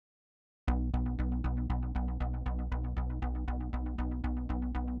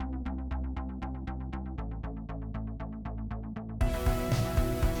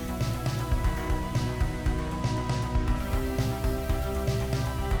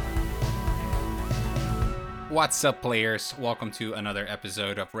What's up, players? Welcome to another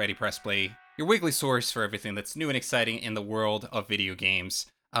episode of Ready Press Play, your weekly source for everything that's new and exciting in the world of video games.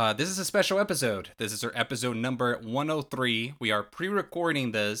 This is a special episode. This is our episode number 103. We are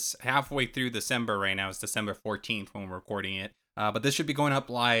pre-recording this halfway through December right now. It's December 14th when we're recording it. But this should be going up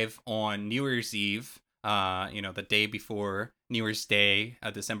live on New Year's Eve, the day before New Year's Day,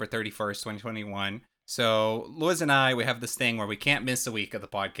 December 31st, 2021. So Louis and I, we have this thing where we can't miss a week of the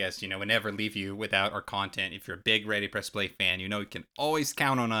podcast. We never leave you without our content. If you're a big Ready Press Play fan, you can always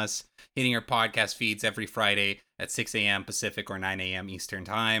count on us hitting our podcast feeds every Friday at 6 a.m. Pacific or 9 a.m. Eastern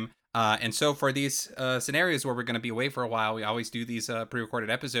Time. And so for these scenarios where we're going to be away for a while, we always do these pre-recorded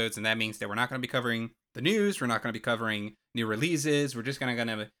episodes, and that means that we're not going to be covering the news. We're not going to be covering new releases. We're just going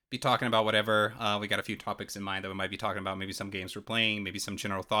to be talking about whatever. We got a few topics in mind that we might be talking about, maybe some games we're playing, maybe some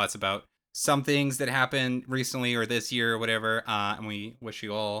general thoughts about some things that happened recently or this year or whatever, and we wish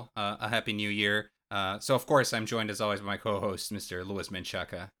you all a happy new year. So of course I'm joined as always by my co-host, Mr. Louis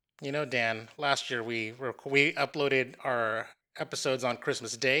Menchaca. Dan, last year we uploaded our episodes on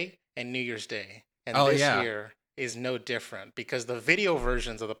Christmas Day and New Year's Day, and this year is no different because the video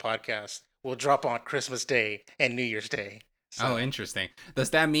versions of the podcast will drop on Christmas Day and New Year's Day. So. Oh, interesting. Does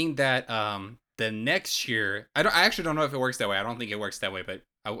that mean that the next year? I actually don't know if it works that way. I don't think it works that way, but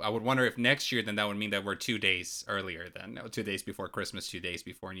I would wonder if next year, then that would mean that we're 2 days earlier than 2 days before Christmas, 2 days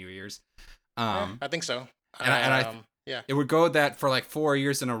before New Year's. I think so. Yeah, it would go that for like 4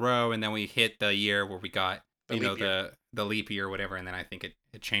 years in a row, and then we hit the year where we got the leap year or whatever, and then I think it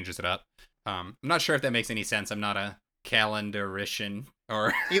changes it up. I'm not sure if that makes any sense. I'm not a calendarician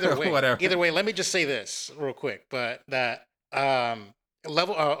or either way. Whatever. Either way, let me just say this real quick, but that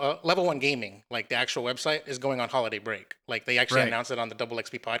Level 1 Gaming, like the actual website, is going on holiday break. Like they actually announced it on the Double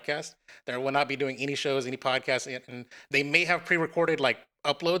XP podcast. They will not be doing any shows, any podcasts, and they may have pre-recorded like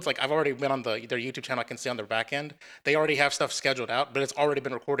uploads. Like I've already been on their YouTube channel. I can see on their back end. They already have stuff scheduled out, but it's already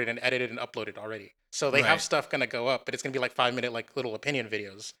been recorded and edited and uploaded already. So they have stuff gonna go up, but it's gonna be like 5-minute like little opinion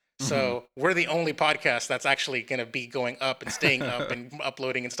videos. So we're the only podcast that's actually going to be going up and staying up and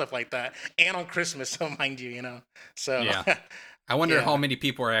uploading and stuff like that. And on Christmas, so mind you, So yeah. I wonder how many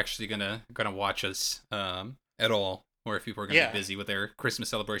people are actually gonna watch us at all, or if people are gonna be busy with their Christmas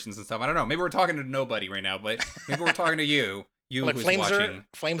celebrations and stuff. I don't know. Maybe we're talking to nobody right now, but maybe we're talking to you. You like who's watching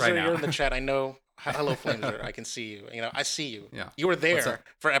Flameser, right now. You're in the chat. I know. Hello, Flameser. I can see you. I see you. Yeah. You were there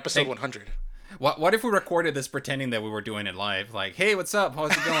for episode 100. What if we recorded this pretending that we were doing it live? Like, hey, what's up?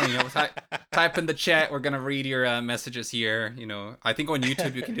 How's it going? Type in the chat. We're gonna read your messages here. I think on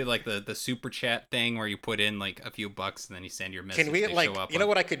YouTube you can do like the super chat thing where you put in like a few bucks and then you send your message. Can we like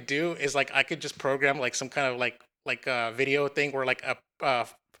what I could do is like I could just program like some kind of like a video thing where like a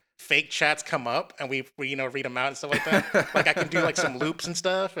fake chats come up and we read them out and stuff like that. Like I can do like some loops and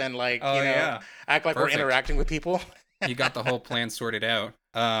stuff and like act like we're interacting with people. You got the whole plan sorted out.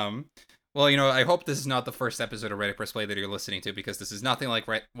 Well, I hope this is not the first episode of Ready Press Play that you're listening to, because this is nothing like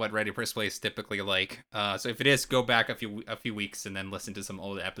what Ready Press Play is typically like. So if it is, go back a few weeks and then listen to some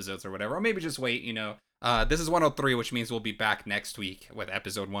old episodes or whatever, or maybe just wait. This is 103, which means we'll be back next week with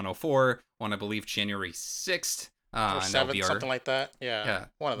episode 104 on, I believe, January 6th. Or 7th, something like that. Yeah.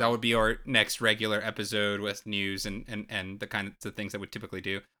 One of them. That would be our next regular episode with news and the kind of things that we typically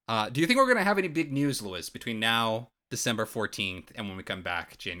do. Do you think we're gonna have any big news, Louis, between now, December 14th, and when we come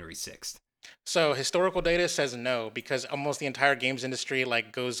back January 6th? So historical data says no, because almost the entire games industry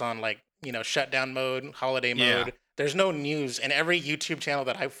like goes on like, shutdown mode, holiday mode. Yeah. There's no news, and every YouTube channel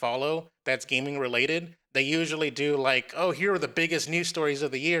that I follow that's gaming related, they usually do like, oh, here are the biggest news stories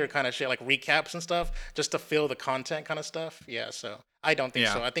of the year kind of shit, like recaps and stuff, just to fill the content kind of stuff. Yeah, so I don't think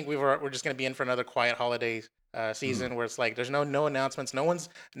so. I think we're just going to be in for another quiet holiday season where it's like there's no announcements, no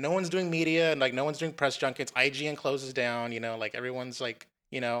one's doing media, and like no one's doing press junkets. IGN closes down, like everyone's like,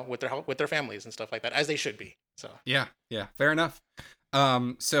 with their families and stuff like that, as they should be. So yeah, fair enough.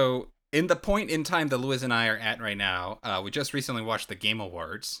 So in the point in time that Louis and I are at right now, we just recently watched the Game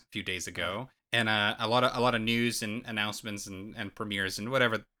Awards a few days ago, and a lot of news and announcements and premieres and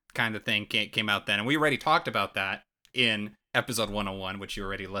whatever kind of thing came out then, and we already talked about that in episode 101, which you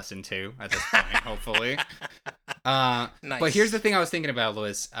already listened to at this point, hopefully. Nice. But here's the thing I was thinking about,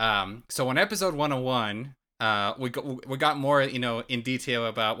 Louis. So on episode 101, we got more, in detail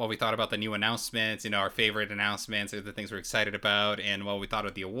about what we thought about the new announcements, our favorite announcements, or the things we're excited about, and what we thought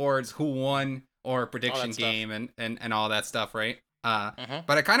of the awards, who won, or prediction game, and all that stuff, right? But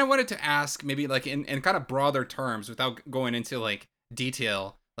I kind of wanted to ask, maybe like in kind of broader terms, without going into like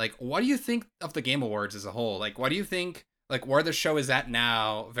detail, like what do you think of the Game Awards as a whole? Like, what do you think? Like where the show is at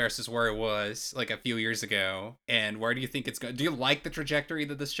now versus where it was like a few years ago, and where do you think it's going? Do you like the trajectory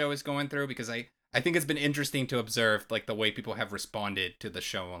that this show is going through? Because I think it's been interesting to observe like the way people have responded to the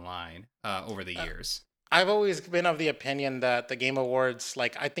show online over the Uh, years. I've always been of the opinion that the Game Awards,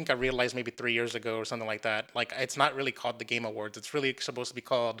 like I think I realized maybe 3 years ago or something like that, like it's not really called the Game Awards. It's really supposed to be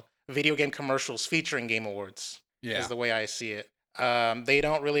called Video Game Commercials Featuring Game Awards, is Yeah. the way I see it. They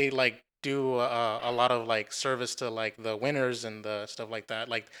don't really like do a lot of like service to like the winners and the stuff like that.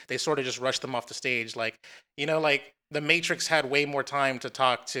 Like they sort of just rush them off the stage. Like like The Matrix had way more time to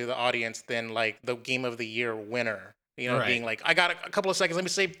talk to the audience than like the Game of the Year winner. Right. Being like, I got a couple of seconds. Let me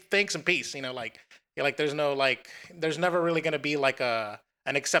say thanks and peace. Like yeah, like there's no like there's never really gonna be like an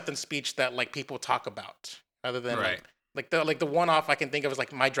acceptance speech that like people talk about other than Right. the one off I can think of is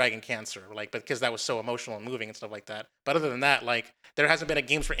like My Dragon Cancer, like because that was so emotional and moving and stuff like that. But other than that, like there hasn't been a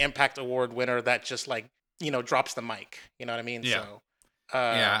Games for Impact award winner that just like drops the mic. You know what I mean? Yeah. So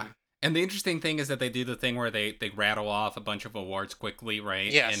Yeah. um And the interesting thing is that they do the thing where they rattle off a bunch of awards quickly,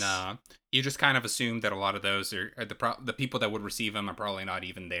 right? And yes, you just kind of assume that a lot of those are the people that would receive them are probably not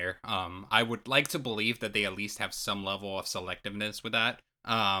even there. I would like to believe that they at least have some level of selectiveness with that.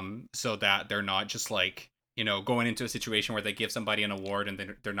 So that they're not just like, going into a situation where they give somebody an award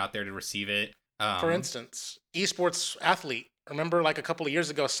and they're not there to receive it. for instance, esports athlete. Remember, like a couple of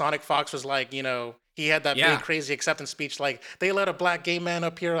years ago, Sonic Fox was like, he had that big Yeah. crazy acceptance speech, like they let a black gay man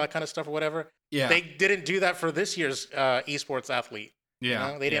up here, that kind of stuff or whatever. Yeah. They didn't do that for this year's esports athlete.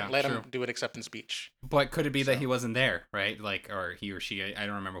 Yeah. They didn't Yeah. let him True. do an acceptance speech. But could it be that he So wasn't there, right? Like, or he or she? I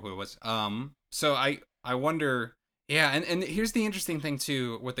don't remember who it was. So I wonder. Yeah, and here's the interesting thing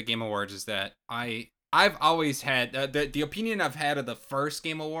too with the Game Awards is that I've always had the opinion I've had of the first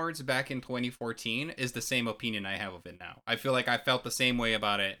Game Awards back in 2014 is the same opinion I have of it now. I feel like I felt the same way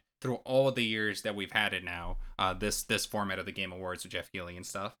about it through all the years that we've had it now. This format of the Game Awards with Jeff Keighley and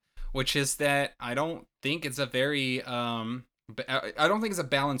stuff, which is that I don't think it's a very I don't think it's a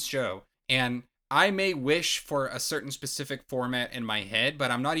balanced show. And I may wish for a certain specific format in my head,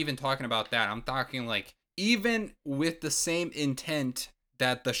 but I'm not even talking about that. I'm talking like even with the same intent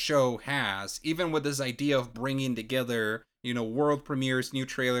that the show has, even with this idea of bringing together, world premieres, new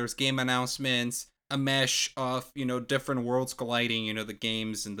trailers, game announcements, a mesh of, different worlds colliding, the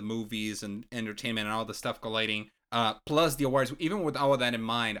games and the movies and entertainment and all the stuff colliding, plus the awards, even with all of that in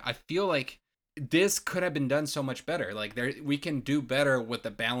mind, I feel like this could have been done so much better. Like we can do better with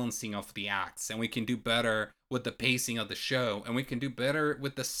the balancing of the acts, and we can do better with the pacing of the show, and we can do better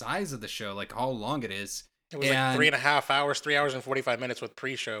with the size of the show, like how long it is. it was like three And and a half hours, 3 hours and 45 minutes with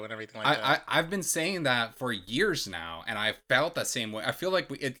pre-show and everything like that. I've been saying that for years now, and I felt that same way. I feel like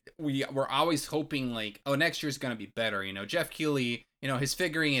we're always hoping like, oh, next year's gonna be better. Jeff Keighley, he's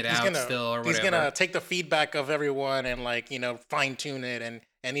figuring it He's out gonna still or he's whatever. gonna take the feedback of everyone and like fine tune it, and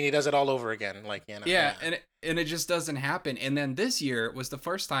then he does it all over again. Like Yeah, yeah. and it just doesn't happen. And then this year was the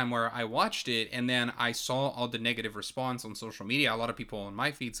first time where I watched it, and then I saw all the negative response on social media. A lot of people on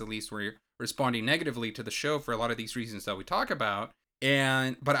my feeds, at least, were responding negatively to the show for a lot of these reasons that we talk about.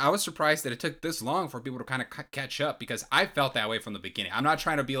 But I was surprised that it took this long for people to kind of catch up because I felt that way from the beginning. I'm not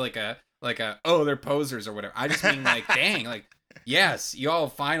trying to be like a oh, they're posers or whatever. I just mean like dang, like yes, y'all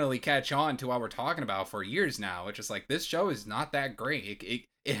finally catch on to what we're talking about for years now. It's just like this show is not that great.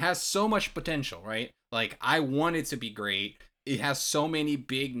 It has so much potential, right? Like I want it to be great. It has so many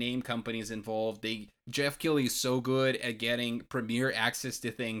big name companies involved. Jeff Keighley is so good at getting premier access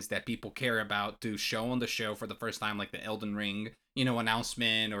to things that people care about to show on the show for the first time, like the Elden Ring,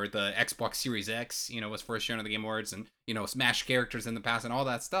 announcement, or the Xbox Series X, was first shown at the Game Awards, and Smash characters in the past and all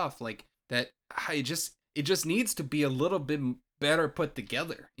that stuff. Like that, it just needs to be a little bit better put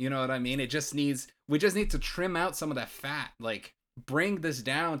together. You know what I mean? We just need to trim out some of that fat. Like bring this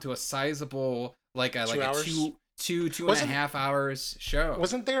down to a sizable like a 2 hours. two and a Wasn't half hours show.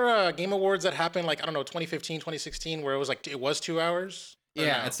 wasn't there a Game Awards that happened like I don't know 2015, 2016 where it was like it was 2 hours or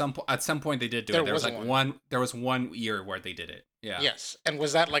Yeah, no? at some point they did do There it. There was was like one. there was one year where they did it. Yeah. Yes, and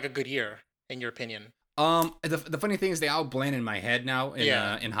was that like a good year in your opinion? The funny thing is they all blend in my head now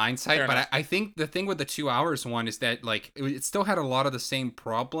Yeah, in hindsight, fair but enough. I think the thing with the 2 hours one is that like it still had a lot of the same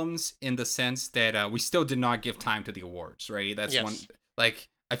problems in the sense that we still did not give time to the awards, right? That's one Yes, like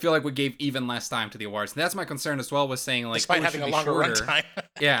I feel like we gave even less time to the awards. And that's my concern as well, was saying like, despite oh, it having should a be longer shorter. runtime.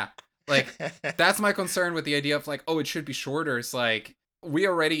 Yeah. Like that's my concern with the idea of like, oh, it should be shorter. It's like we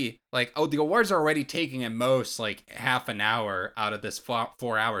already like, oh, the awards are already taking at most like half an hour out of this 4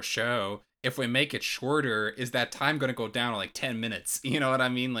 hour show. If we make it shorter, is that time going to go down to like 10 minutes? You know what I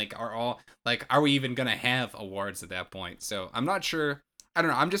mean? Like are we even going to have awards at that point? So I'm not sure. I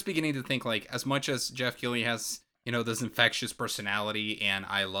don't know. I'm just beginning to think like as much as Jeff Keighley has, this infectious personality, and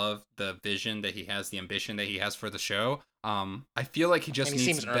I love the vision that he has, the ambition that he has for the show. I feel like he And just he needs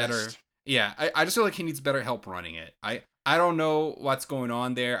seems better. earnest. Yeah, I just feel like he needs better help running it. I don't know what's going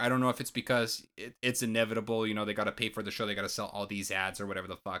on there. I don't know if it's because it's inevitable. You know, they got to pay for the show. They got to sell all these ads or whatever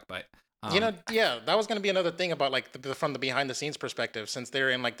the fuck. But Yeah, that was gonna be another thing about like from the behind the scenes perspective, since they're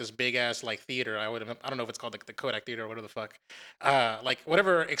in like this big ass like theater. I don't know if it's called like the Kodak Theater or whatever the fuck, like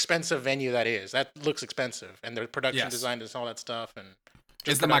whatever expensive venue that is. That looks expensive, and their production yes, design and all that stuff, and it's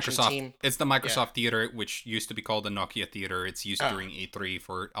just the production Microsoft. team. It's the Yeah. Microsoft Theater, which used to be called the Nokia Theater. It's used Ah, during E3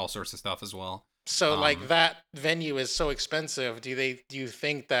 for all sorts of stuff as well. so like Um, that venue is so expensive. Do you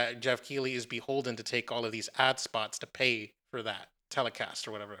think that Jeff Keighley is beholden to take all of these ad spots to pay for that telecast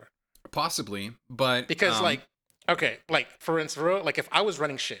or whatever? Possibly, but Because like, okay, like for instance, like if I was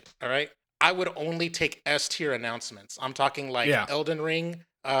running shit, all right, I would only take S tier announcements. I'm talking like yeah, Elden Ring,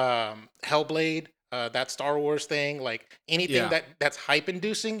 Hellblade, that Star Wars thing, like anything yeah, that's hype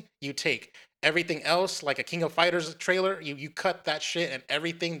inducing, you take. Everything else, like a King of Fighters trailer, you cut that shit, and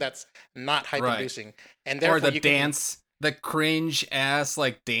everything that's not hype right. inducing, and Or therefore you can. the cringe ass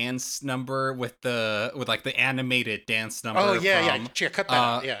like dance number with like the animated dance Oh number yeah, yeah, from yeah, cut that uh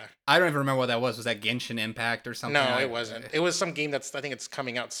out. Yeah. I don't even remember what that was. Was that Genshin Impact or something? No, it wasn't. It was some game that's I think it's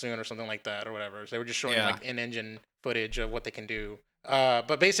coming out soon or something like that or whatever. So they were just showing Yeah. like in-engine footage of what they can do.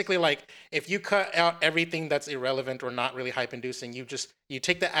 But basically, like if you cut out everything that's irrelevant or not really hype-inducing, you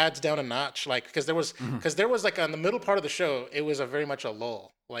take the ads down a notch. Like Mhm. because there was like on the middle part of the show, it was a very much a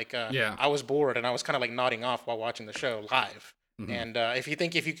lull. Like Yeah. I was bored and I was kind of like nodding off while watching the show live. Mhm. And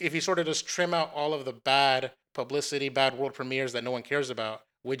if you sort of just trim out all of the bad publicity, bad world premieres that no one cares about,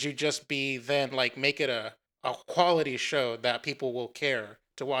 would you just be then like make it a quality show that people will care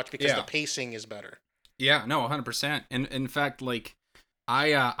to watch because the Yeah. pacing is better? Yeah, no, 100%. And in fact, like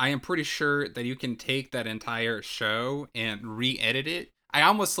I am pretty sure that you can take that entire show and re-edit it. I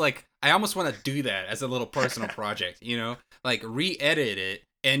almost want to do that as a little personal project, you know? Like re-edit it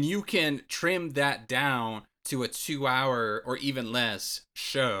and you can trim that down to a 2 hour or even less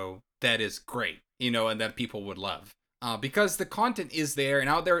show that is great, you know, and that people would love. Because the content is there, and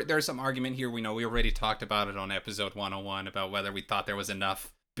out there's some argument here. We know we already talked about it on episode 101 about whether we thought there was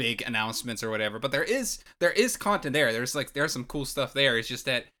enough big announcements or whatever. But there is content there. There's some cool stuff there. It's just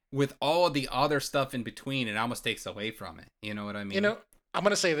that with all the other stuff in between, it almost takes away from it. You know what I You mean? know, I'm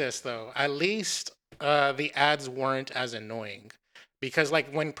gonna say this though. At least the ads weren't as annoying, because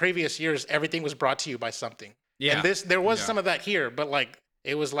like when previous years everything was brought to you by something, and Yeah. this there was Yeah. some of that here, but like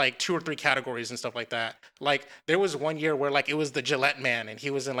it was like two or three categories and stuff like that. Like there was one year where like it was the Gillette Man and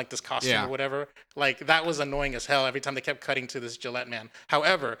he was in like this costume or Yeah. whatever. Like that was annoying as hell every time they kept cutting to this Gillette Man.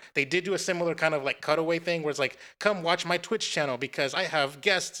 However, they did do a similar kind of like cutaway thing where it's like, come watch my Twitch channel because I have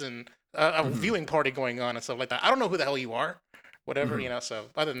guests and a Mhm. viewing party going on and stuff like that. I don't know who the hell you are, whatever, Mhm. so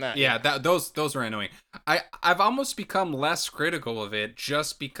other than that, Yeah, yeah. those are annoying. I've almost become less critical of it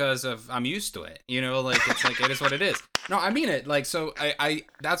just because of I'm used to it. You know, like it's like it is what it is. No, I mean it. Like so, I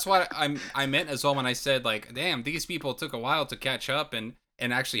that's what I meant as well when I said like, damn, these people took a while to catch up and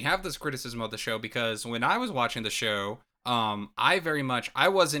actually have this criticism of the show because when I was watching the show, I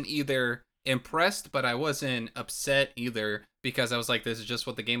wasn't either impressed but I wasn't upset either because I was like, this is just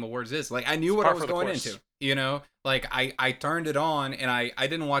what the Game Awards is. Like I knew It's what I par was for the going course. into. You know, like I turned it on and I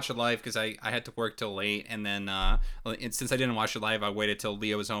didn't watch it live because I had to work till late and then and since I didn't watch it live I waited till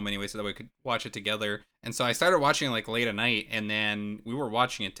Leo was home anyway so that we could watch it together, and so I started watching it like late at night and then we were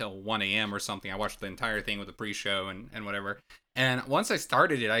watching it till 1 a.m. or something. I watched the entire thing with the pre-show and whatever, and once I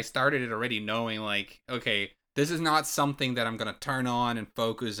started it already knowing like, okay, this is not something that I'm gonna turn on and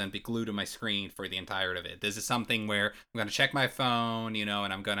focus and be glued to my screen for the entirety of it. This is something where I'm gonna check my phone, you know,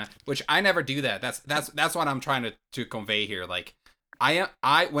 and I'm gonna, which I never do that. That's what I'm trying to convey here. Like,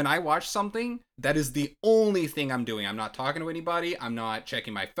 I when I watch something, that is the only thing I'm doing. I'm not talking to anybody. I'm not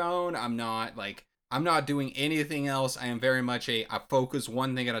checking my phone. I'm not doing anything else. I am very much a focus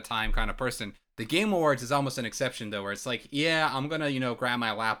one thing at a time kind of person. The Game Awards is almost an exception though, where it's like, yeah, I'm gonna, you know, grab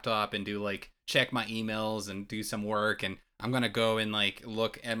my laptop and do like check my emails and do some work, and I'm gonna go and like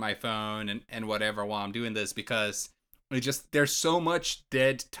look at my phone and whatever while I'm doing this because it just there's so much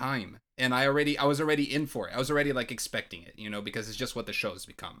dead time, and I was already in for it. I was already like expecting it, you know, because it's just what the show's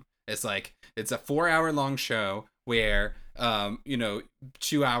become. It's like it's a 4 hour long show where you know,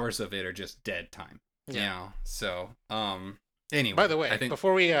 2 hours of it are just dead time. You Yeah. know, so By anyway, the I way, think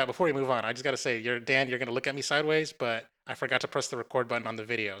before we move on, I just gotta say, you're gonna look at me sideways, but I forgot to press the record button on the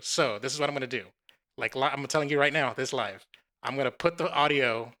video. So this is what I'm gonna do. Like I'm telling you right now, this live. I'm gonna put the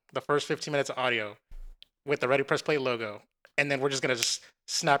audio, the first 15 minutes of audio, with the Ready Press Play logo, and then we're just gonna just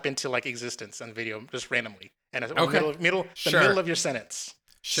snap into like existence on video just randomly, and it's okay, the middle sure. of your sentence.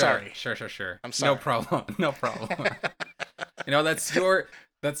 Sure, Sorry, sure, sure, sure. I'm No sorry. problem. No problem. You know, that's your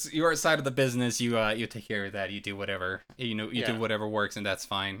That's your side of the business. You take care of that. You do whatever you do Yeah. whatever works, and that's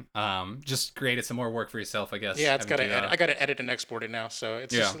fine. Just created some more work for yourself, I guess. Yeah, it's Having gotta to edit. I gotta edit and export it now, so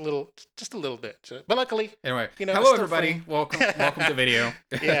it's yeah. just a little bit. But luckily, Anyway, it's hello still everybody. free. Welcome to video.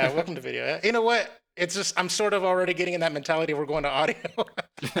 Yeah, welcome to video. You know what? It's just I'm sort of already getting in that mentality. We're going to audio,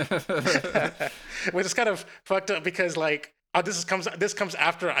 which is kind of fucked up because like this comes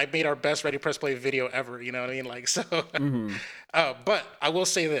after I made our best Ready Press Play video ever. You know what I mean? Like so. Mhm. But I will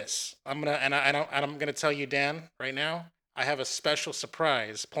say this. I'm gonna tell you, Dan, right now. I have a special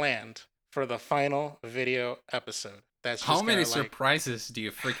surprise planned for the final video episode. That's How just many gonna like. surprises do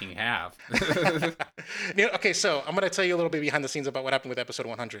you freaking have? Okay, so I'm gonna tell you a little bit behind the scenes about what happened with episode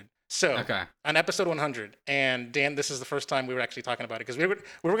 100. So Okay. on episode 100, and Dan, this is the first time we were actually talking about it because we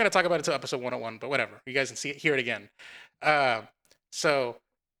were gonna talk about it until episode 101, but whatever. You guys can hear it again. Uh, so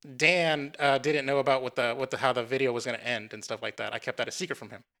Dan didn't know about what the how the video was gonna end and stuff like that. I kept that a secret from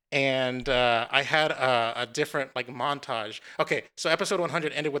him, and I had a different like montage. Okay, so episode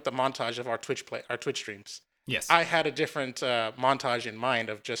 100 ended with the montage of our Twitch streams. Yes. I had a different montage in mind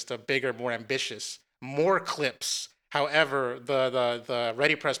of just a bigger, more ambitious, more clips. However, the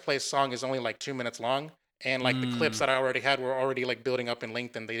Ready Press Play song is only like 2 minutes long, and like the clips Mm, that I already had were already like building up in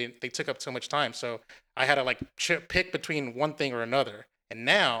length, and they took up so much time. So I had to like pick between one thing or another. And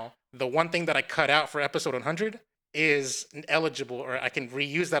now the one thing that I cut out for episode 100 is eligible, or I can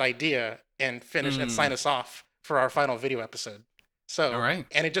reuse that idea and finish and sign mm. us off for our final video episode. All So, right.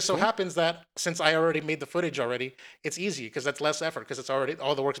 and it just so Cool. happens that since I already made the footage already, it's easy because that's less effort because it's already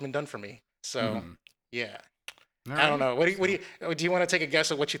all the work's been done for me. So, Mhm. yeah. All I don't right. know. Do you want to take a guess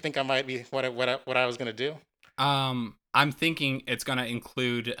at what you think I might be what I was gonna do? I'm thinking it's gonna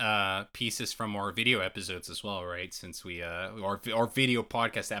include pieces from our video episodes as well, right? Since we our video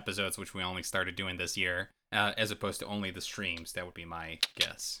podcast episodes, which we only started doing this year, as opposed to only the streams. That would be my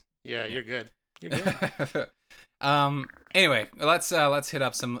guess. Yeah, Yeah. you're good. You're good. Anyway, let's hit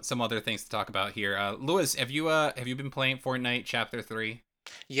up some other things to talk about here. Lewis, have you been playing Fortnite Chapter 3?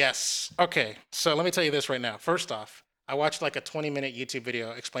 Yes. Okay. So let me tell you this right now. First off, I watched like a 20-minute YouTube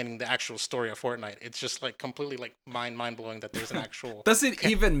video explaining the actual story of Fortnite. It's just like completely like mind blowing that there's an actual. Does it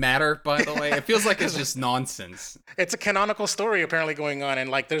even matter, by the way? It feels like it's just nonsense. It's a canonical story apparently going on, and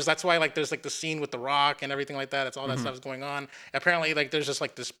like that's why like there's like the scene with the Rock and everything like that. That's all that Mhm. stuff's going on. Apparently, like there's just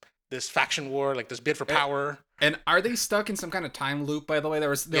like this faction war, like this bid for power. And are they stuck in some kind of time loop? By the way, there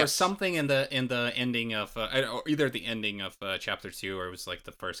was Yes. something in the ending of or either the ending of chapter 2, or it was like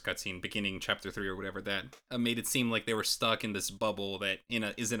the first cutscene, beginning chapter 3 or whatever, that made it seem like they were stuck in this bubble that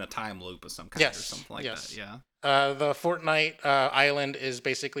is in a time loop of some kind or Yes. something like Yes. that. Yeah. The Fortnite island is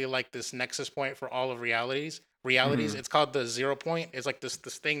basically like this nexus point for all of realities. Realities. Mhm. It's called the 0 point. It's like this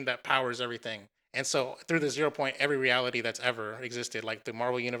thing that powers everything. And so through the 0 point, every reality that's ever existed, like the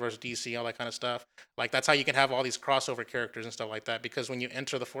Marvel Universe, DC, all that kind of stuff, like that's how you can have all these crossover characters and stuff like that. Because when you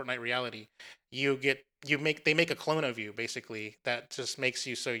enter the Fortnite reality, they make a clone of you basically that just makes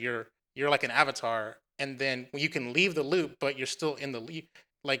you so you're like an avatar, and then you can leave the loop, but you're still in the loop.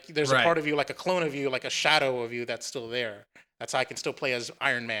 Like there's a Right. part of you, like a clone of you, like a shadow of you that's still there. That's how I can still play as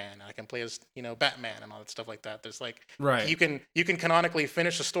Iron Man. I can play as Batman and all that stuff like that. There's like Right. you can canonically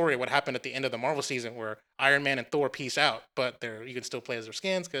finish the story of what happened at the end of the Marvel season where Iron Man and Thor peace out, but you can still play as their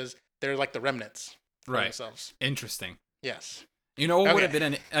skins because they're like the remnants for Right. themselves. Interesting. Yes. You know what would have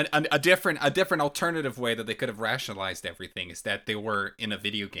Okay. been a different alternative way that they could have rationalized everything is that they were in a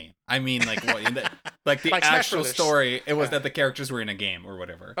video game. I mean, like what in the like the Like Smash actual Brothers. story, it was Yeah. that the characters were in a game or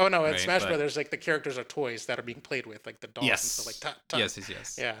whatever. Oh no, in right? Smash But- Brothers, like the characters are toys that are being played with, like the dolls and stuff like Yes. that.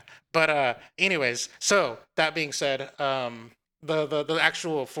 Yes. Yeah. But anyways, so that being said, the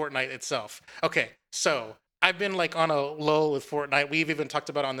actual Fortnite itself. Okay, so I've been like on a lull with Fortnite. We've even talked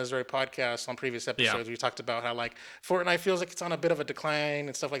about it on this very podcast on previous episodes. We talked about how like Fortnite feels like it's on a bit of a decline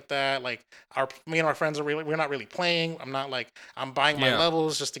and stuff like that. Like me and our friends we're not really playing. I'm buying my Yeah.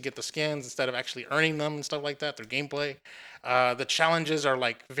 levels just to get the skins instead of actually earning them and stuff like that through gameplay. The challenges are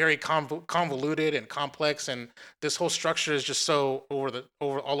like very convoluted and complex, and this whole structure is just so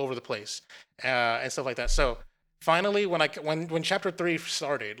all over the place and stuff like that. So finally, when chapter 3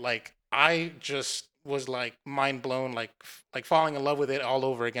 started, like I just was like mind blown, like falling in love with it all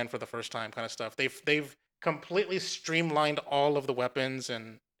over again for the first time, kind of stuff. They've completely streamlined all of the weapons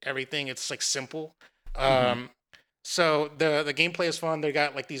and everything. It's like simple. Mhm. So the gameplay is fun. They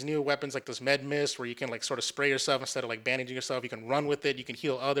got like these new weapons, like this med mist, where you can like sort of spray yourself instead of like bandaging yourself. You can run with it. You can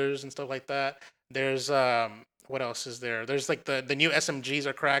heal others and stuff like that. There's what else is there? There's like the new SMGs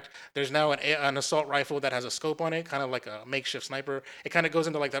are cracked. There's now an assault rifle that has a scope on it, kind of like a makeshift sniper. It kind of goes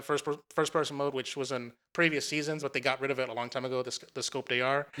into like that first person mode, which was in previous seasons, but they got rid of it a long time ago. The scoped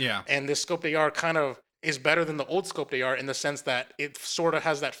AR, Yeah. and this scoped AR kind of is better than the old scoped AR in the sense that it sort of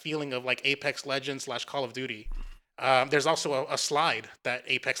has that feeling of like Apex Legends / Call of Duty. There's also a slide that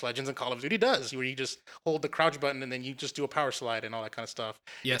Apex Legends and Call of Duty does, where you just hold the crouch button and then you just do a power slide and all that kind of stuff.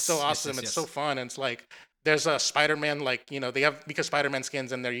 It's so Yes. Yes. awesome. Yes. It's so Yes. fun. And it's like there's a Spider-Man, like they have, because Spider-Man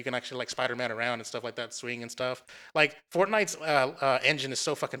skins in there, you can actually like Spider-Man around and stuff like that, swing and stuff. Like Fortnite's engine is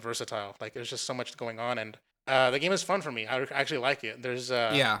so fucking versatile. Like there's just so much going on, and the game is fun for me. I actually like it.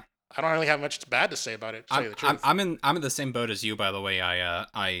 Yeah. I don't really have much bad to say about it, to tell you the truth. I'm in the same boat as you, by the way.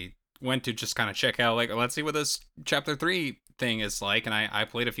 I went to just kind of check out, like, let's see what this chapter 3 thing is like, and I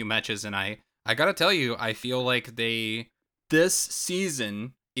played a few matches, and I gotta tell you, I feel like this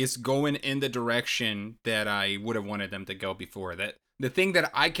season is going in the direction that I would have wanted them to go before. That the thing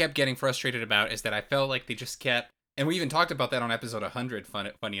that I kept getting frustrated about is that I felt like they just kept, and we even talked about that on episode 100,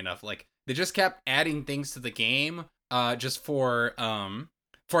 funny enough, like they just kept adding things to the game just for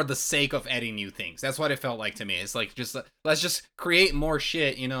the sake of adding new things. That's what it felt like to me. It's like, just let's just create more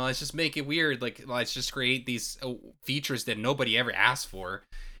shit, let's just make it weird, like let's just create these features that nobody ever asked for.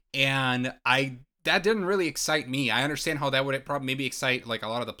 And that didn't really excite me. I understand how that would probably maybe excite like a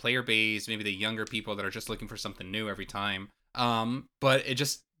lot of the player base, maybe the younger people that are just looking for something new every time. But it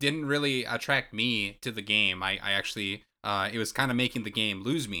just didn't really attract me to the game. I actually it was kind of making the game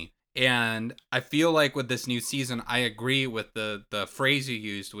lose me. And I feel like with this new season, I agree with the phrase you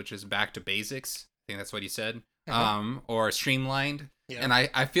used, which is back to basics. I think that's what you said. Or streamlined. Yeah. And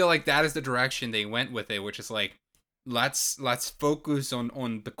I feel like that is the direction they went with it, which is like, let's focus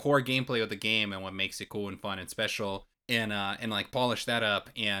on the core gameplay of the game and what makes it cool and fun and special, and like polish that up.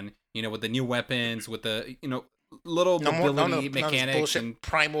 And with the new weapons, with the little mobility mechanics and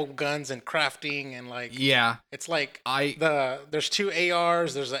primal guns and crafting and like, yeah, it's like there's 2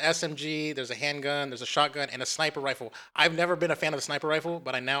 ARs, there's a SMG, there's a handgun, there's a shotgun, and a sniper rifle. I've never been a fan of the sniper rifle,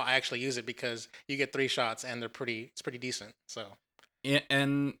 but I actually use it because you get 3 shots and it's pretty decent. So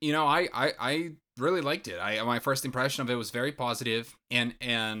and I really liked it. My first impression of it was very positive,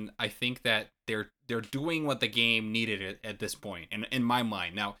 and I think that they're doing what the game needed at this point, and in my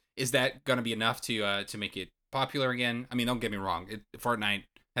mind. Now, is that gonna be enough to make it popular again? I mean, don't get me wrong. Fortnite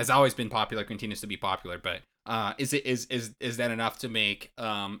has always been popular, continues to be popular, but is that enough to make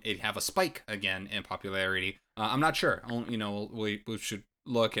it have a spike again in popularity? I'm not sure. We should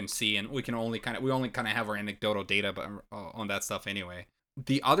look and see, and we only kind of have our anecdotal data on that stuff anyway.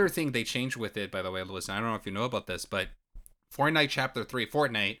 The other thing they changed with it, by the way, listen, I don't know if you know about this, but Fortnite Chapter 3,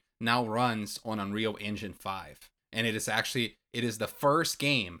 Fortnite now runs on Unreal Engine 5. And it is the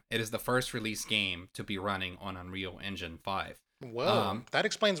first release game to be running on Unreal Engine 5. Whoa, that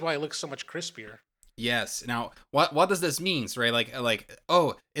explains why it looks so much crispier. Yes. Now, what does this mean, right? Like,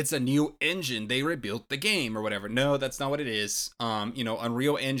 oh, it's a new engine. They rebuilt the game or whatever. No, that's not what it is.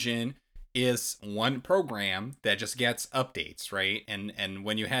 Unreal Engine is one program that just gets updates, right? And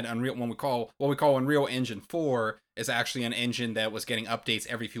when you had what we call Unreal Engine 4 is actually an engine that was getting updates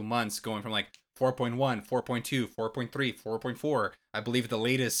every few months, going from like 4.1, 4.2, 4.3, 4.4. I believe the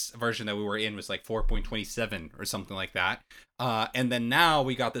latest version that we were in was like 4.27 or something like that. And then now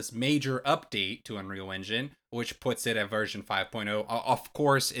we got this major update to Unreal Engine, which puts it at version 5.0. Of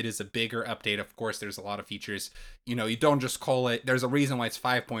course, it is a bigger update. Of course, there's a lot of features. You don't just call it. There's a reason why it's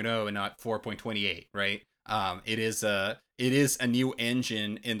 5.0 and not 4.28, right? It is a new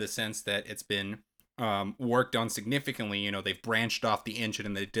engine in the sense that it's been worked on significantly. They've branched off the engine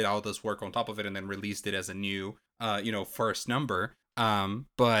and they did all this work on top of it and then released it as a new first number.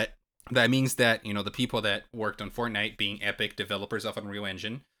 But that means that the people that worked on Fortnite, being Epic, developers of Unreal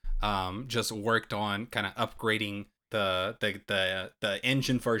Engine, just worked on kind of upgrading the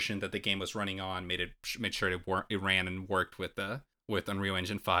engine version that the game was running on, made sure it ran and worked with Unreal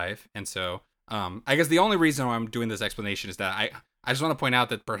Engine 5. And so I guess the only reason why I'm doing this explanation is that I just want to point out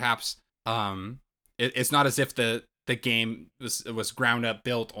that perhaps it's not as if the game was ground up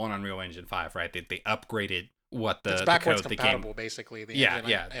built on Unreal Engine 5, right? They upgraded it's backwards compatible, basically. The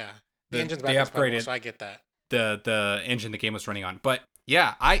engine, the engine's backwards compatible, so I get that. The engine the game was running on. But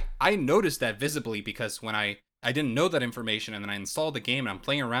yeah, I noticed that visibly because when I didn't know that information, and then I installed the game and I'm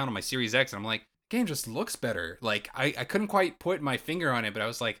playing around on my Series X and I'm like, the game just looks better. Like I couldn't quite put my finger on it, but I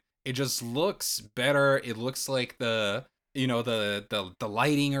was like, it just looks better. It looks like the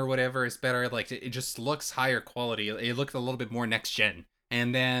lighting or whatever is better. Like it just looks higher quality. It looked a little bit more next gen.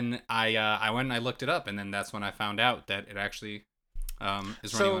 And then I went and I looked it up, and then that's when I found out that it actually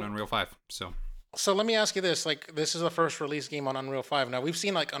is running on Unreal 5. So So let me ask you this: like, this is the first release game on Unreal 5. Now we've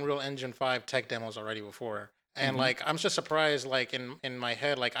seen like Unreal Engine 5 tech demos already before, and Hmm. like I'm just surprised. Like in my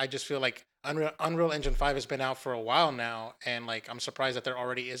head, like I just feel like Unreal Engine 5 has been out for a while now, and like I'm surprised that there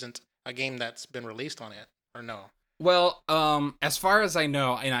already isn't a game that's been released on it. Or no? Well, as far as I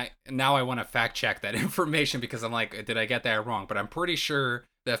know, and I want to fact check that information because I'm like, did I get that wrong? But I'm pretty sure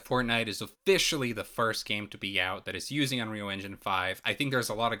that Fortnite is officially the first game to be out that is using Unreal Engine 5. I think there's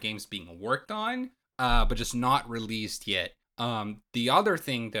a lot of games being worked on, but just not released yet. The other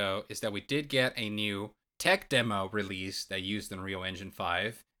thing though is that we did get a new tech demo release that used Unreal Engine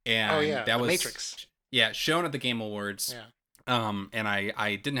 5, Oh and yeah, that The was Matrix. yeah shown at the Game Awards. Yeah. And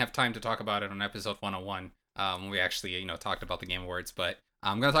I didn't have time to talk about it on episode 101. We actually talked about the Game Awards, but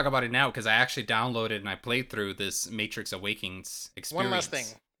I'm gonna talk about it now because I actually downloaded and I played through this Matrix Awakens One last thing.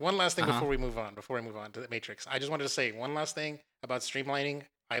 experience. One last thing Uh huh. before we move on. Before we move on to the Matrix, I just wanted to say one last thing about streamlining.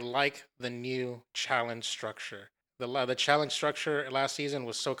 I like the new challenge structure. The challenge structure last season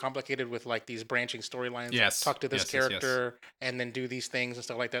was so complicated with like these branching storylines. Yes. Talk to this Yes. Yes. Yes. character and then do these things and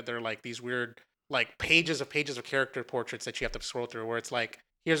stuff like that. They're like these weird like pages of character portraits that you have to scroll through. Where it's like,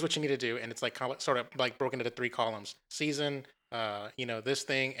 here's what you need to do, and it's like sort of like broken into three columns: season, this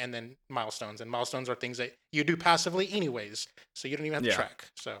thing, and then milestones. And milestones are things that you do passively anyways, so you don't even have to Yeah. track.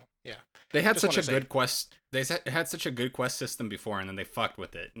 So yeah, They had just want such to a say good quest. Had such a good quest system before, and then they fucked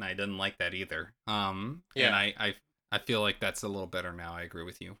with it, and I didn't like that either. And yeah. I feel like that's a little better now. I agree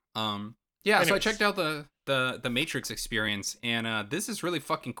with you. Yeah. So I checked Anyways, out the Matrix experience, and this is really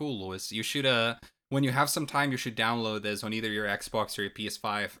fucking cool, Lewis. You should when you have some time, you should download this on either your Xbox or your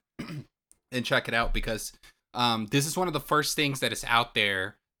PS5 and check it out because this is one of the first things that is out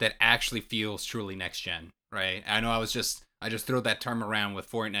there that actually feels truly next gen, right? I know I just throw that term around with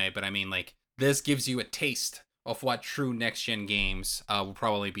Fortnite, but I mean like this gives you a taste of what true next gen games will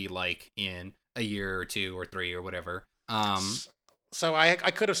probably be like in a year or two or three or whatever. so I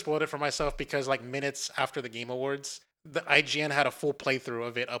could have spoiled it for myself because like minutes after the Game Awards, the IGN had a full playthrough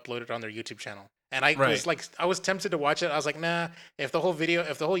of it uploaded on their YouTube channel. And Right. I was tempted to watch it. I was like, nah, if the whole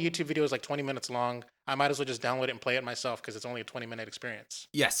YouTube video is like 20 minutes long, I might as well just download it and play it myself because it's only a 20-minute experience.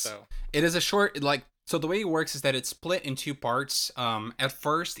 Yes. So, It is a short like so the way it works is that it's split in two parts. At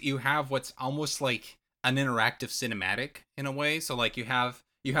first you have what's almost like an interactive cinematic in a way. So like you have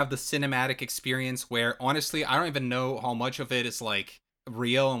the cinematic experience where honestly I don't even know how much of it is like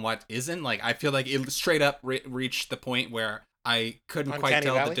real and what isn't. Like I feel like it straight up reached the point where I couldn't quite Uncanny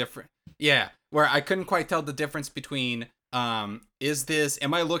tell the Valley? difference. Yeah, where I couldn't quite tell the difference between is this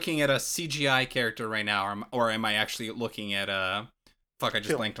am I looking at a CGI character right now or am I actually looking at a fuck I just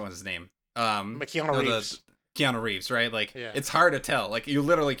Film. blanked on his name. Keanu No, the Reeves. Keanu Reeves, right? Like Yeah. it's hard to tell. Like you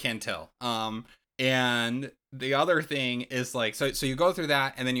literally can't tell. And the other thing is like so you go through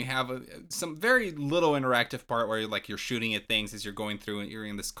that and then you have some very little interactive part where you're shooting at things as you're going through and you're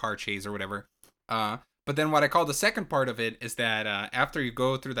in this car chase or whatever. But then what I call the second part of it is that after you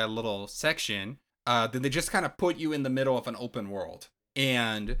go through that little section, then they just kind of put you in the middle of an open world.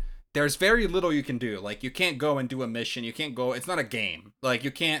 And there's very little you can do. Like you can't go and do a mission. You can't go. It's not a game. Like you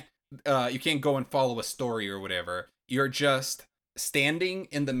can't go and follow a story or whatever. You're just standing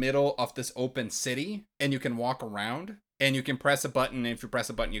in the middle of this open city and you can walk around and you can press a button. And if you press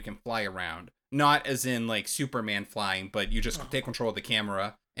a button, you can fly around. Not as in like Superman flying, but you just Oh, take control of the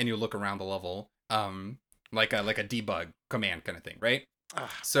camera and you look around the level. Like a debug command kind of thing, right? way to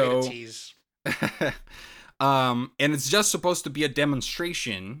So tease. and it's just supposed to be a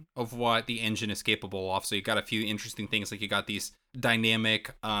demonstration of what the engine is capable of. So you got a few interesting things, like you got these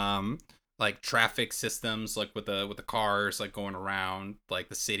dynamic like traffic systems, like with the cars like going around like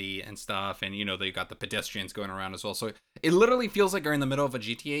the city and stuff, and they got the pedestrians going around as well. So it literally feels like you're in the middle of a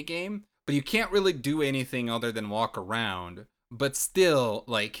GTA game, but you can't really do anything other than walk around. But still,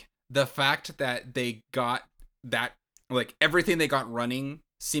 like the fact that they got that like everything they got running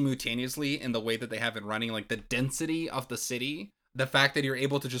simultaneously in the way that they have it running, like the density of the city, the fact that you're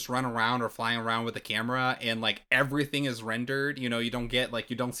able to just run around or flying around with the camera and like everything is rendered, you don't get like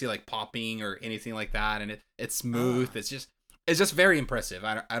you don't see like popping or anything like that, and it's smooth. Ah, It's just very impressive.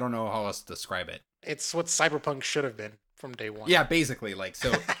 I don't know how else to describe it. it's what Cyberpunk should have been from day one. Yeah, basically like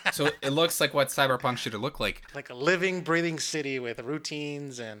so it looks like what Cyberpunk should have looked like. Like a living, breathing city with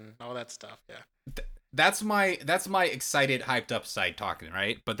routines and all that stuff. Yeah. That's my excited hyped up side talking,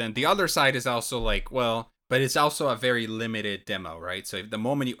 right? But then the other side is also like, well, but it's also a very limited demo, right? So the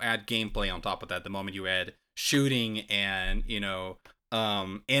moment you add gameplay on top of that, the moment you add shooting and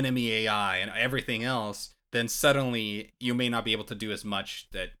enemy AI and everything else, then suddenly you may not be able to do as much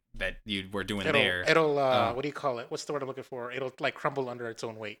that you were doing there. It'll uh what do you call it? What's the word I'm looking for? It'll like crumble under its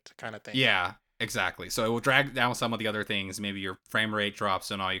own weight kind of thing. yeah. exactly. So it will drag down some of the other things. Maybe your frame rate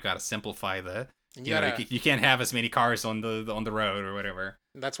drops and all. You got to simplify the. And You can't have as many cars on the road or whatever.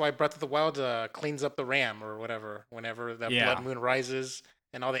 that's why Breath of the Wild cleans up the RAM or whatever whenever that Yeah. blood moon rises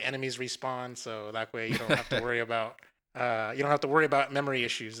and all the enemies respawn. So that way you don't have to worry about memory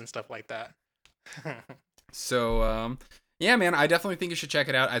issues and stuff like that. So yeah, man, I definitely think you should check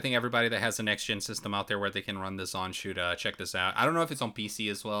it out. I think everybody that has a next gen system out there where they can run this on should check this out. I don't know if it's on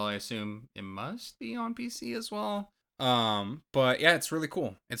PC as well. I assume it must be on PC as well. But yeah, it's really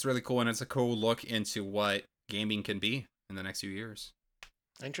cool. It's really cool, and it's a cool look into what gaming can be in the next few years.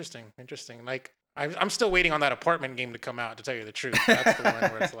 Interesting. Like I'm still waiting on that apartment game to come out. To tell you the truth, that's the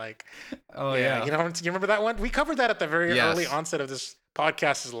one where it's like, oh yeah, you remember that one? We covered that at the very early onset of this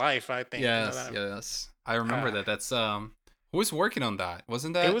podcast's life. I think. Yes, yes, I remember that. That's who was working on that?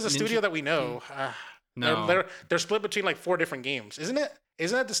 Wasn't that? It was a studio that we know. No, they're split between like 4 different games, isn't it?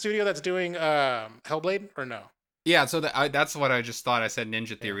 Isn't that the studio that's doing Hellblade or no? Yeah, so that's what I just thought. I said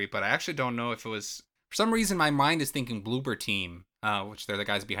Ninja Theory, but I actually don't know if it was. For some reason, my mind is thinking Bloober Team, which they're the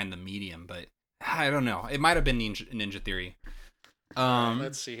guys behind the Medium, but I don't know. It might have been Ninja Theory.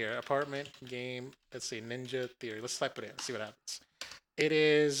 Let's see here. Apartment game. Let's see. Ninja Theory. Let's type it in. See what happens. It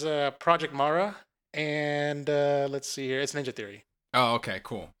is Project Mara, and let's see here. It's Ninja Theory. Oh, okay,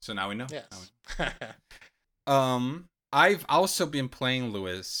 cool. So now we know. Yes. I've also been playing,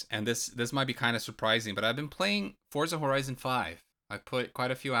 Lewis, and this might be kind of surprising, but I've been playing Forza Horizon 5. I put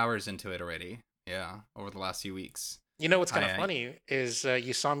quite a few hours into it already. Yeah, over the last few weeks. You know what's kind of funny is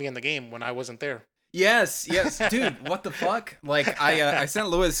you saw me in the game when I wasn't there. Yes, dude. What the fuck? Like I sent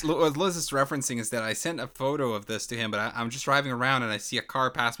Lewis. What Lewis is referencing is that I sent a photo of this to him, but I'm just driving around and I see a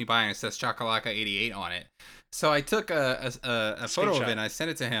car pass me by and it says Chakalaka 88 on it. So I took a photo of it and I sent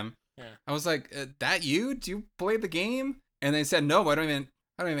it to him. Yeah. I was like, "That you? Do you play the game?" And they said, "No, I don't even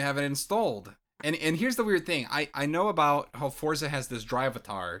have it installed." And here's the weird thing. I know about how Forza has this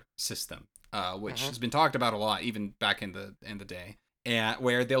Drivatar system, which has been talked about a lot, even back in the day, and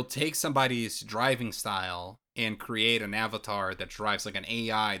where they'll take somebody's driving style and create an avatar that drives like an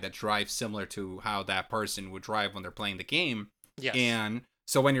AI that drives similar to how that person would drive when they're playing the game. Yes. And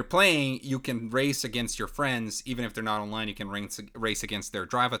so when you're playing, you can race against your friends, even if they're not online. You can race against their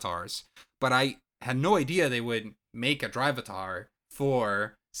Drivatars. But I had no idea they would make a Drivatar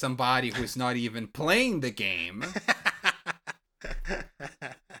for somebody who's not even playing the game.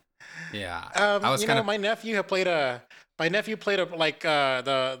 Yeah, I was my nephew played the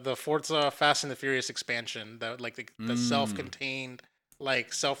Forza Fast and the Furious expansion, the self-contained,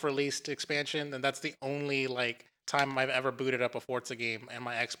 like self-released expansion, and that's the only like time I've ever booted up a Forza game and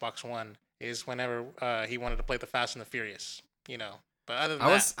my Xbox One is whenever he wanted to play the Fast and the Furious, But other than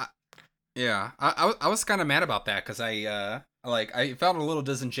I was kind of mad about that because I felt a little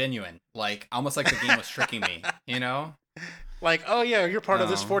disingenuous, like almost like the game was tricking me, Like, oh yeah, you're part of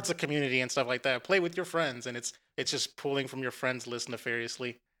this Forza community and stuff like that. Play with your friends, and it's just pulling from your friends list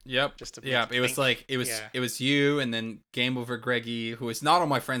nefariously. Yep. It was like it was you and then Game Over Greggy, who is not on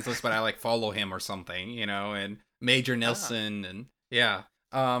my friends list, but I like follow him or something, and Major Nelson and yeah.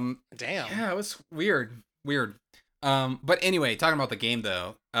 Damn. Yeah, it was weird. But anyway, talking about the game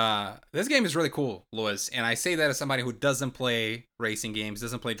though, this game is really cool, Lewis, and I say that as somebody who doesn't play racing games,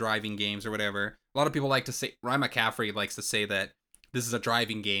 doesn't play driving games or whatever. A lot of people like to say, Ryan McCaffrey likes to say that this is a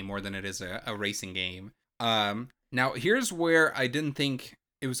driving game more than it is a racing game. Now here's where I didn't think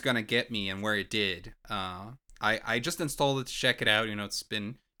it was gonna get me and where it did. I just installed it to check it out. It's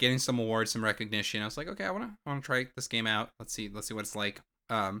been getting some awards, some recognition. I was like, okay, I wanna try this game out. Let's see what it's like.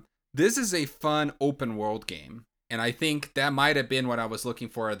 This is a fun open world game. And I think that might have been what I was looking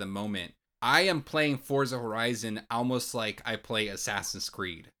for at the moment. I am playing Forza Horizon almost like I play Assassin's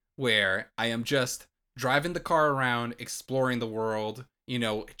Creed, where I am just driving the car around, exploring the world,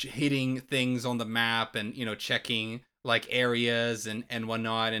 hitting things on the map and, checking like areas and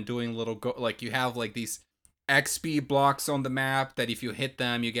whatnot and doing like you have like these XP blocks on the map that if you hit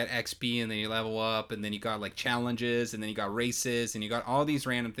them, you get XP and then you level up, and then you got like challenges and then you got races and you got all these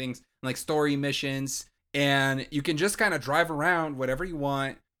random things like story missions. And you can just kind of drive around whatever you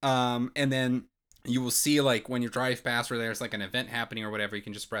want. And then you will see like when you drive past where there's like an event happening or whatever, you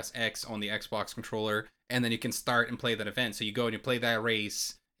can just press X on the Xbox controller and then you can start and play that event. So you go and you play that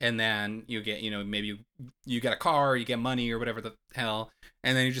race and then you get, maybe you get a car, you get money or whatever the hell.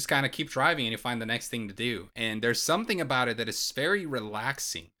 And then you just kind of keep driving and you find the next thing to do. And there's something about it that is very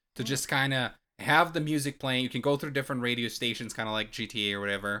relaxing to just kind of have the music playing. You can go through different radio stations, kind of like GTA or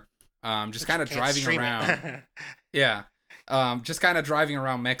whatever. Just kind of driving around. Yeah. just kind of driving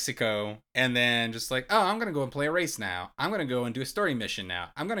around Mexico and then just like, oh, I'm going to go and play a race now. I'm going to go and do a story mission now.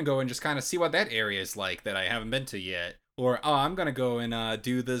 I'm going to go and just kind of see what that area is like that I haven't been to yet. Or, oh, I'm going to go and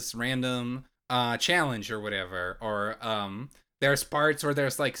do this random challenge or whatever. Or there's parts where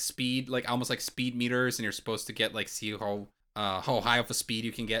there's like speed, like almost like speed meters, and you're supposed to get like see how high of a speed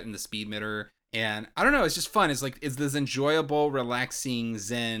you can get in the speed meter. And I don't know, it's just fun. It's like it's this enjoyable, relaxing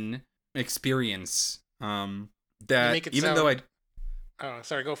Zen experience. You That make it even though sound. Oh,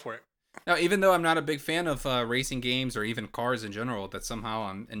 sorry. Go for it. now, even though I'm not a big fan of racing games or even cars in general, that somehow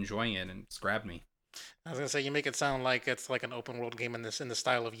I'm enjoying it and it's grabbed me. I was gonna say you make it sound like it's like an open world game in the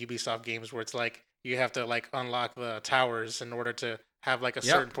style of Ubisoft games where it's like you have to like unlock the towers in order to have like a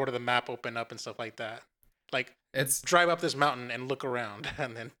Yep, certain part of the map open up and stuff like that. Like it's drive up this mountain and look around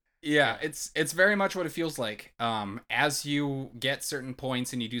and then yeah, yeah. it's very much what it feels like. As you get certain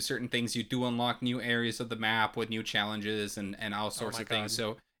points and you do certain things, you do unlock new areas of the map with new challenges and all Oh sorts my of things. god.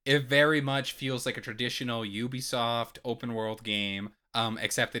 So it very much feels like a traditional Ubisoft open world game,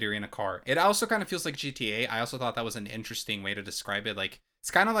 except that you're in a car. It also kind of feels like GTA. I also thought that was an interesting way to describe it. Like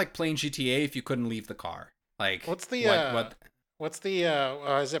it's kind of like playing GTA if you couldn't leave the car. Like What's the what what's the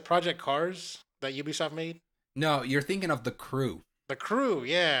is it Project Cars that Ubisoft made? No, you're thinking of The Crew. The Crew,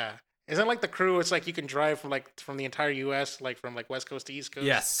 yeah. Isn't like the Crew? It's like you can drive from the entire U.S. like from like West Coast to East Coast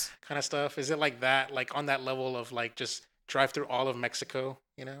Yes. kind of stuff. Is it like that? Like on that level of like just drive through all of Mexico?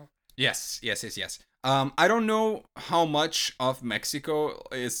 You know? Yes. I don't know how much of Mexico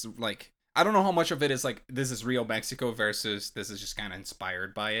is like. I don't know how much of it is like this is real Mexico versus this is just kind of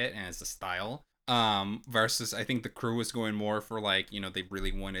inspired by it and it's a style. Versus I think The Crew was going more for like they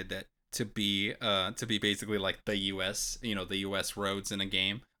really wanted that to be basically like the U.S. The U.S. roads in a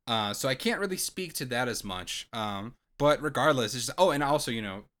game. So I can't really speak to that as much. But regardless, it's just, oh, and also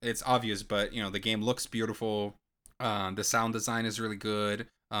it's obvious, but the game looks beautiful. The sound design is really good.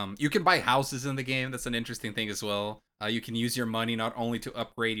 You can buy houses in the game. That's an interesting thing as well. You can use your money not only to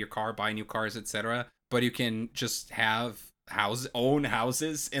upgrade your car, buy new cars, etc., but you can just have own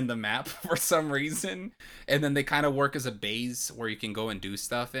houses in the map for some reason, and then they kind of work as a base where you can go and do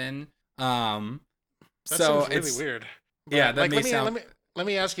stuff in. Um, That so seems really it's weird. yeah, But that like, may sound let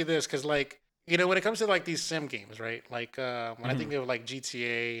me ask you this, because like when it comes to like these sim games, right? Like when I mhm. think of like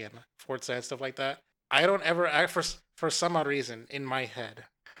GTA and Forza and stuff like that, I don't ever for some odd reason in my head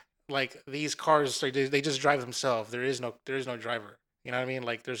like these cars they just drive themselves. There is no driver. You know what I mean?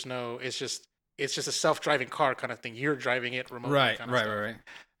 Like there's no. It's just a self driving car kind of thing. You're driving it remotely, Right, kind of right, right, stuff. right.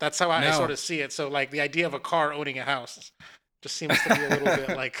 That's how I sort No, of see it. So like the idea of a car owning a house just seems to be a little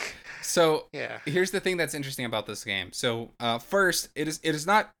bit like so yeah. here's the thing that's interesting about this game. So first, it is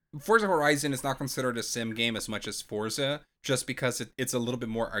not Forza Horizon is not considered a sim game as much as Forza, just because it's a little bit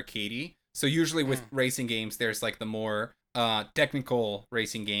more arcadey. So usually with Mm. racing games, there's like the more technical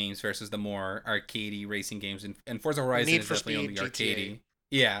racing games versus the more arcadey racing games, and Forza Horizon Need is for definitely on Speed the GTA. arcadey.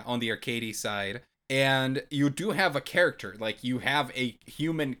 Yeah, on the arcadey side. And you do have a character, like you have a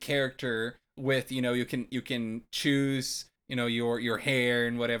human character with you can choose your hair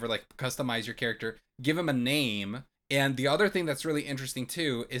and whatever, like customize your character, give him a name. And the other thing that's really interesting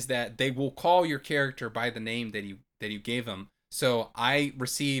too is that they will call your character by the name that you gave him. So I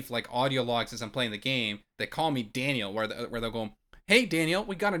receive like audio logs as I'm playing the game that call me Daniel, where they'll go, hey Daniel,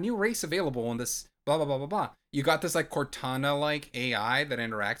 we got a new race available on this blah blah blah blah blah. You got this like Cortana like AI that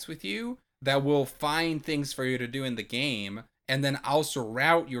interacts with you that will find things for you to do in the game and then also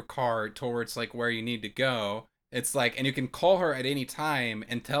route your car towards like where you need to go. It's like, and you can call her at any time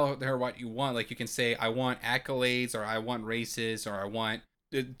and tell her what you want. Like you can say, I want accolades, or I want races, or I want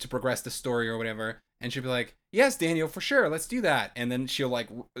to progress the story or whatever. And she'll be like, yes, Daniel, for sure, let's do that. And then she'll like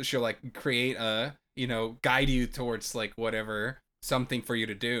create a guide you towards like whatever something for you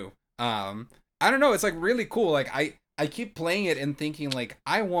to do. I don't know. It's like really cool. Like I keep playing it and thinking like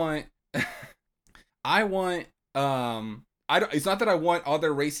I want I want I don't it's not that I want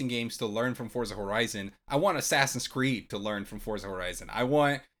other racing games to learn from Forza Horizon. I want Assassin's Creed to learn from Forza Horizon. I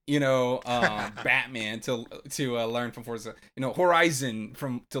want Batman to learn from Forza, Horizon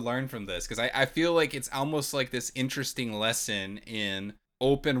from to learn from this, because I feel like it's almost like this interesting lesson in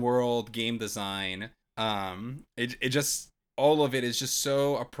open world game design. It just all of it is just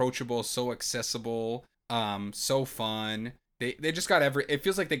so approachable, so accessible, so fun. They just got it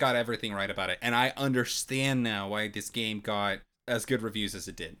feels like they got everything right about it, and I understand now why this game got as good reviews as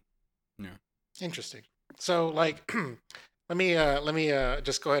it did. Yeah. Interesting. So like let me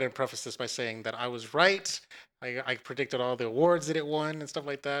just go ahead and preface this by saying that I was right. I predicted all the awards that it won and stuff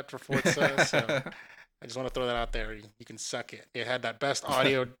like that for Forza. So I just want to throw that out there. You can suck it. It had that best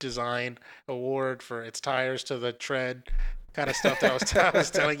audio design award for its tires to the tread kind of stuff that I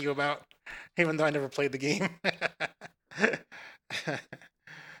was telling you about, even though I never played the game.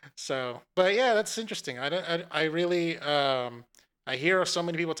 So, but yeah, that's interesting. I don't, I really, I hear so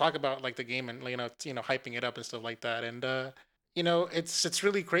many people talk about like the game and hyping it up and stuff like that, and it's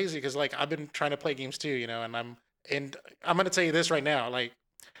really crazy because like I've been trying to play games too, and I'm gonna tell you this right now, like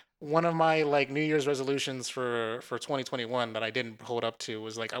one of my like New Year's resolutions for 2021 that I didn't hold up to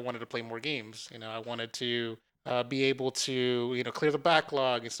was like I wanted to play more games. I wanted to be able to clear the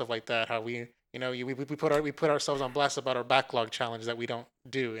backlog and stuff like that. How we put ourselves on blast about our backlog challenge that we don't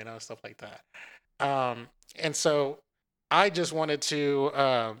do, stuff like that. And so I just wanted to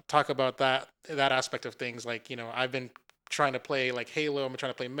talk about that aspect of things. Like I've been trying to play like Halo. I'm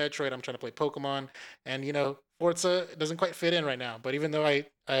trying to play Metroid. I'm trying to play Pokemon, and Forza doesn't quite fit in right now. But even though I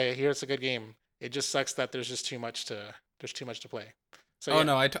hear it's a good game, it just sucks that there's too much to play. So Oh yeah.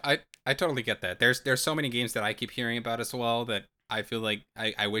 no, I totally get that. There's so many games that I keep hearing about as well that I feel like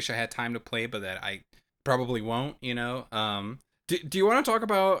I wish I had time to play, but that I probably won't. Do you want to talk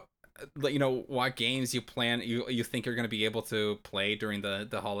about what games you think you're going to be able to play during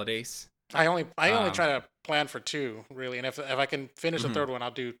the holidays? I only Um, try to plan for two really, and if I can finish the mhm, third one,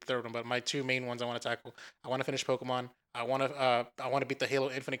 I'll do the third one. But my two main ones I want to tackle, I want to finish Pokemon. I want to beat the Halo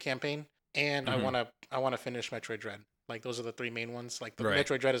Infinite campaign, and mhm, I want to finish Metroid Dread. Like those are the three main ones. Like the right.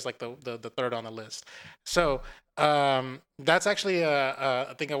 Metroid Dread is like the third on the list. So that's actually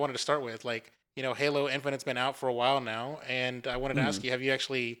a thing I wanted to start with. Like Halo Infinite's been out for a while now, and I wanted to ask Mhm. you, have you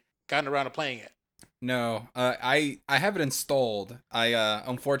actually gotten around to playing it? No, I have it installed. I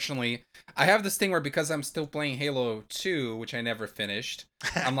unfortunately I have this thing where because I'm still playing Halo 2, which I never finished.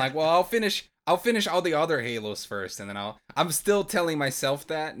 I'm like, well, I'll finish all the other Halos first, and then I'm still telling myself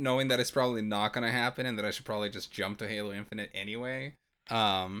that, knowing that it's probably not gonna happen, and that I should probably just jump to Halo Infinite anyway.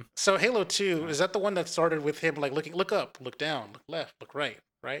 Um, So Halo 2, is that the one that started with him like look up, look down, look left, look right,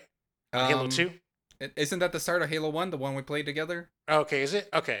 right? On Halo um, 2? isn't that the start of Halo 1, the one we played together? Okay, is it?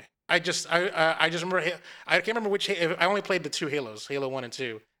 Okay. I just remember I can't remember which I only played the two Halos, Halo 1 and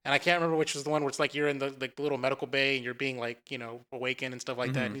 2. And I can't remember which was the one where it's like you're in the like the little medical bay and you're being like, awakened and stuff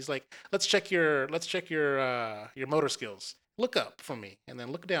like that. Mm-hmm. And he's like, let's check your motor skills. Look up for me and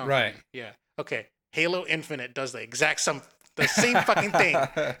then look down for Right. me." Yeah. Okay. Halo Infinite does the same fucking thing.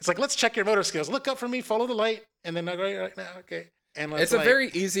 It's like, let's check your motor skills. Look up for me, follow the light, and then right now, okay. And it's It's a like very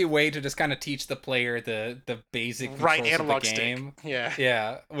easy way to just kind of teach the player the basic right controls of the analog stick. game. Yeah.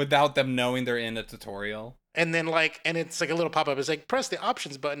 Yeah, without them knowing they're in a tutorial. And then and it's like a little pop up. It's like press the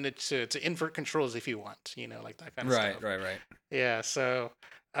options button to invert controls if you want, like that kind of Right, stuff. right, right. Yeah. So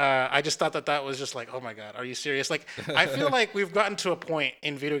I just thought that was just like, oh my god, are you serious? Like I feel like we've gotten to a point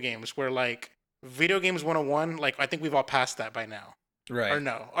in video games where like video games 101, like I think we've all passed that by now. Right. Or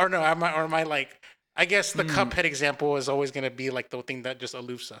no, am I like? I guess the Hmm. Cuphead example is always going to be like the thing that just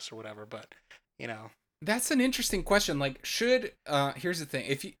aloofs us or whatever. But you know, That's an interesting question. Like, should here's the thing: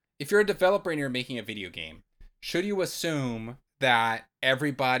 if you're a developer and you're making a video game, should you assume that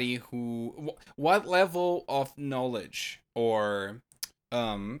everybody what level of knowledge or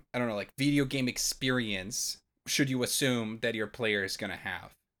I don't know, like video game experience should you assume that your player is gonna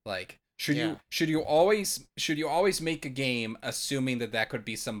have? Like, yeah. should you always make a game assuming that that could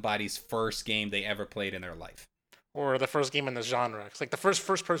be somebody's first game they ever played in their life? Or the first game in the genre. It's like the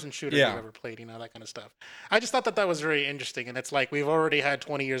first person shooter they've Yeah. ever played, that kind of stuff. I just thought that was very interesting, and it's like we've already had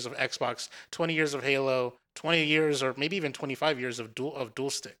 20 years of Xbox, 20 years of Halo, 20 years or maybe even 25 years of dual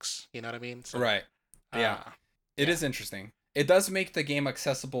sticks. You know what I mean? So, Right. Yeah. uh, It yeah, is interesting. It does make the game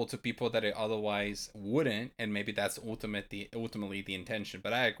accessible to people that it otherwise wouldn't, and maybe that's ultimately the intention.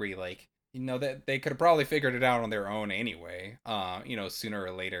 But I agree, like that they could have probably figured it out on their own anyway. Sooner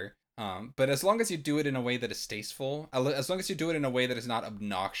or later. But as long as you do it in a way that is tasteful, as long as you do it in a way that is not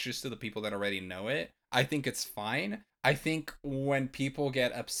obnoxious to the people that already know it, I think it's fine. I think when people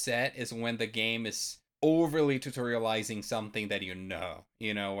get upset is when the game is overly tutorializing something that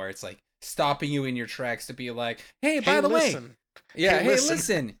where it's like stopping you in your tracks to be like, hey, hey, by the way, listen, hey, yeah, hey, listen.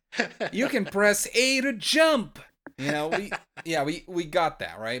 listen, you can press A to jump. We got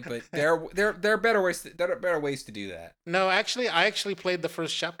that right, but there are better ways to do that. No, actually, I actually played the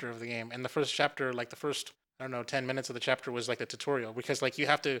first chapter of the game, and the first chapter, like the first, I don't know, 10 minutes of the chapter was like the tutorial because like you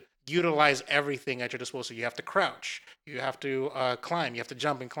have to utilize everything at your disposal. You have to crouch, you have to climb, you have to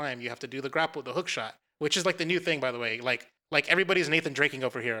jump and climb, you have to do the grapple, the hook shot, which is like the new thing, by the way. Like everybody's Nathan Draking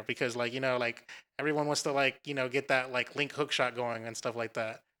over here because like like everyone wants to like get that like link hook shot going and stuff like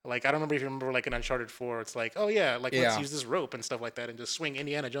that. Like I don't remember if you remember like in Uncharted 4, it's like, oh yeah, like let's Yeah, use this rope and stuff like that and just swing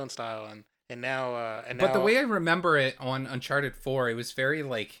Indiana Jones style, and and now But the way I remember it on Uncharted 4, it was very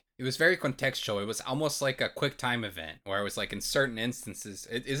like it was very contextual. It was almost like a quick time event where it was like in certain instances.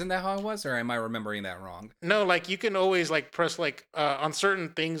 Isn't that how it was, or am I remembering that wrong? no, like you can always like press like on certain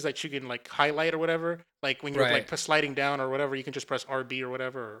things that you can like highlight or whatever. Like when you're like Right. sliding down or whatever, you can just press RB or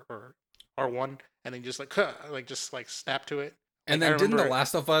whatever or R1 and then just like just like snap to it. And Like I then didn't The remember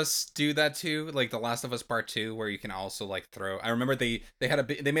Last of Us do that too? Like The Last of Us Part 2 where you can also like throw. I remember they had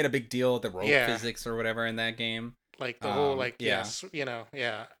they made a big deal of the rope yeah, physics or whatever in that game. like the whole like Yeah. yes, you know,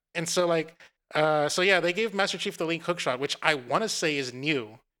 yeah. And so like so yeah, they gave Master Chief the Link hookshot, which I want to say is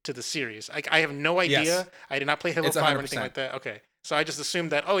new to the series. Like I have no Yes. idea. I did not play Halo It's 5 or anything 100%. like that. Okay. So I just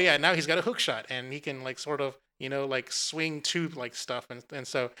assumed that oh yeah, now he's got a hookshot and he can like sort of, you know, like swing tube like stuff and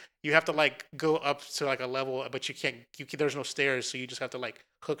so you have to like go up to like a level but you can't there's no stairs so you just have to like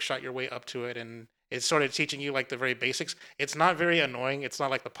hookshot your way up to it and it's sort of teaching you like the very basics. It's not very annoying. It's not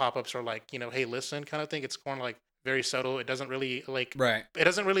like the pop-ups are like, you know, hey, listen kind of thing. It's more like very subtle. It doesn't really like Right.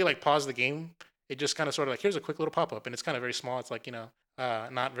 pause the game. It just kind of sort of like here's a quick little pop up, and it's kind of very small. It's like you know,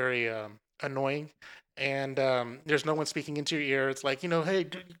 not very annoying, and there's no one speaking into your ear. It's like you know, hey,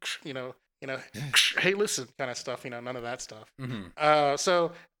 you know, hey, listen, kind of stuff. You know, none of that stuff. Hmm.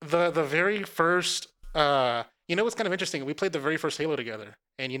 So the very first, you know, what's kind of interesting? We played the very first Halo together,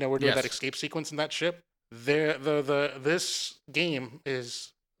 and you know, we're doing that Yes. escape sequence in that ship. The this game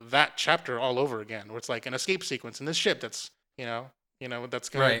is that chapter all over again, where it's like an escape sequence in this ship that's that's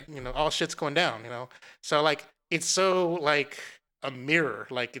gonna Right. all shit's going down, you know. So like it's so like a mirror,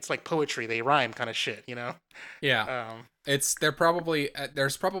 like it's like poetry, they rhyme kind of shit, you know. Yeah. Um, It's they're probably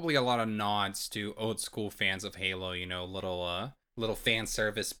there's probably a lot of nods to old school fans of Halo, little fan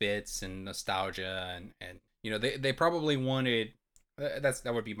service bits and nostalgia and they probably wanted that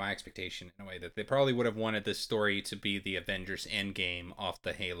would be my expectation in a way that they probably would have wanted this story to be the Avengers Endgame off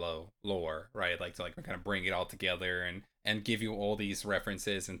the Halo lore, right? Like to like kind of bring it all together and give you all these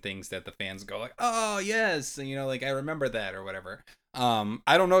references and things that the fans go like, "Oh, yes, and, like I remember that or whatever." I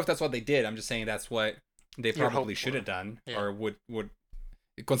don't know if that's what they did. I'm just saying that's what they your hope probably should for have done yeah. or would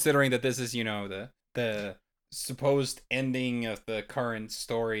considering that this is the supposed ending of the current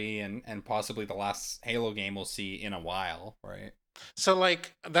story and possibly the last Halo game we'll see in a while, right? So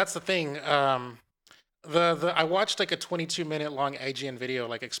like that's the thing. The I watched like a 22-minute long IGN video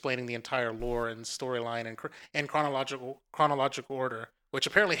like explaining the entire lore and storyline and chronological order, which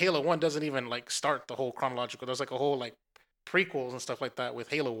apparently Halo 1 doesn't even like start the whole chronological. There's like a whole like prequels and stuff like that with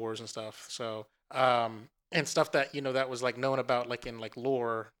Halo Wars and stuff. So and stuff that you know that was like known about like in like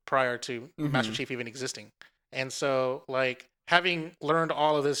lore prior to Master Mm-hmm. Chief even existing. And so like having learned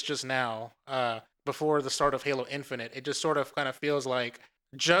all of this just now, before the start of Halo Infinite, it just sort of kind of feels like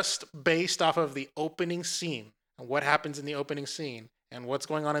just based off of the opening scene and what happens in the opening scene and what's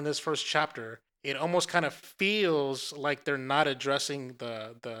going on in this first chapter, it almost kind of feels like they're not addressing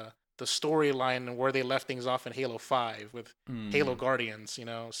the storyline and where they left things off in Halo 5 with Halo Mm. Guardians, you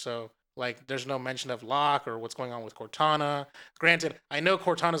know. So like there's no mention of Locke or what's going on with Cortana. Granted, I know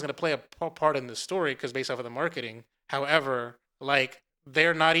Cortana's going to play a part in this story because based off of the marketing. However, like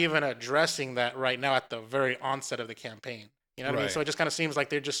they're not even addressing that right now at the very onset of the campaign. You know what I mean? So Right. it just kind of seems like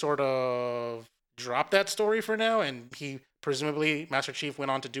they just sort of dropped that story for now, and he presumably Master Chief went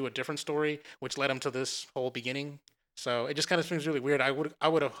on to do a different story, which led him to this whole beginning. So it just kind of seems really weird. I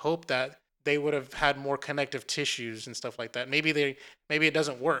would have hoped that they would have had more connective tissues and stuff like that. Maybe it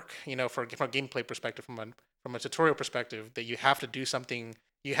doesn't work, you know, from a gameplay perspective, from a tutorial perspective, that you have to do something.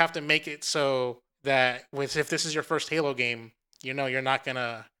 You have to make it so that if this is your first Halo game, you know you're not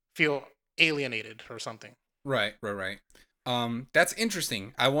gonna feel alienated or something. Right. Right. Right. That's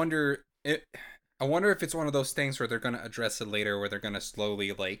interesting. I wonder if it's one of those things where they're gonna address it later, where they're gonna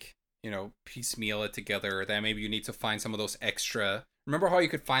slowly like piecemeal it together. Or that maybe you need to find some of those extra. Remember how you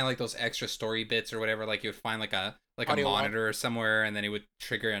could find like those extra story bits or whatever? Like you would find like a Audio log. monitor somewhere, and then it would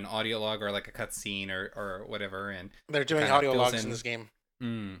trigger an audio log or like a cutscene or whatever, and They're it doing kind of audio fills logs in in. this game.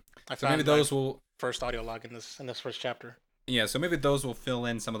 Mm. I So maybe found my those will first audio log in this first chapter. Yeah, so maybe those will fill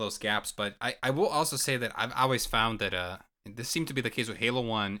in some of those gaps. But I will also say that I've always found that this seemed to be the case with Halo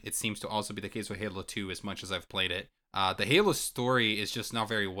 1. It seems to also be the case with Halo 2 as much as I've played it. The Halo story is just not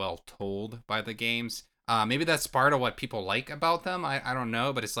very well told by the games. Maybe that's part of what people like about them. I don't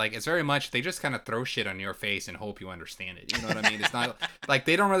know, but it's like it's very much they just kind of throw shit on your face and hope you understand it. You know what I mean? It's not like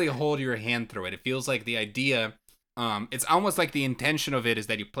they don't really hold your hand through it. It feels like the idea it's almost like the intention of it is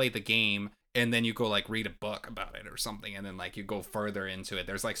that you play the game and then you go like read a book about it or something and then like you go further into it.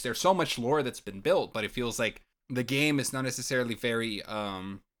 There's so much lore that's been built, but it feels like the game is not necessarily very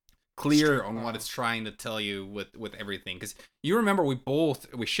clear on what it's trying to tell you with everything. Because you remember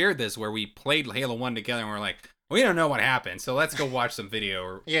we shared this where we played Halo 1 together and we're like, we don't know what happened, so let's go watch some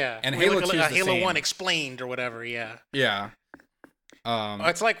video. Yeah, and Halo 2 is Halo same. 1 explained or whatever. Yeah. Yeah.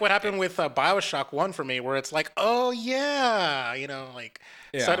 It's like what happened with Bioshock 1 for me, where it's like, oh yeah, like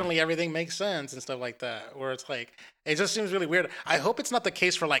suddenly everything makes sense and stuff like that. Where it's like, it just seems really weird. I hope it's not the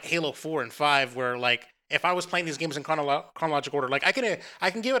case for like Halo 4 and 5, where like if I was playing these games in chronological order, like I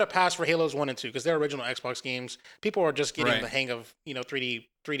can give it a pass for Halos 1 and 2 because they're original Xbox games. People are just getting the hang of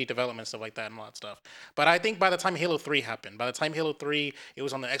 3D development, stuff like that, and all that stuff. But I think by the time Halo 3 happened, by the time Halo 3, it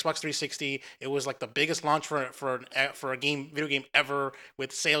was on the Xbox 360. It was like the biggest launch for a video game ever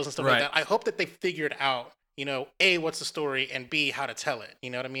with sales and stuff like that. I hope that they figured out, A, what's the story, and B, how to tell it. You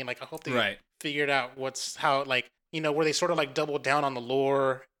know what I mean? Like I hope they figured out where they sort of like double down on the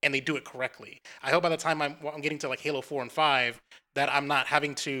lore and they do it correctly. I hope by the time I'm getting to like Halo 4 and 5 that I'm not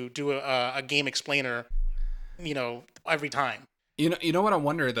having to do a game explainer, every time. You know what I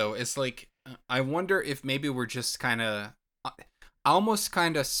wonder though is like I wonder if maybe we're just kind of almost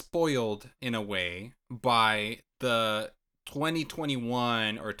kind of spoiled in a way by the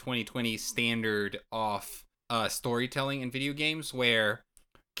 2021 or 2020 standard of storytelling in video games, where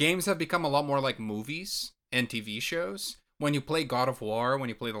games have become a lot more like movies and TV shows. When you play God of War, when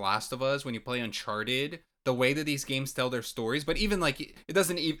you play The Last of Us, when you play Uncharted, the way that these games tell their stories, but even like it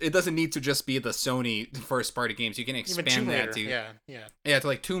doesn't need to just be the Sony first party games. You can expand that to to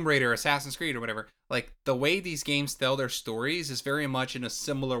like Tomb Raider, Assassin's Creed, or whatever. Like the way these games tell their stories is very much in a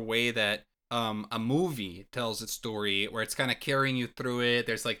similar way that a movie tells its story, where it's kind of carrying you through it.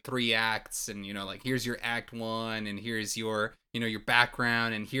 There's like 3 acts, and like here's your act 1, and here's your your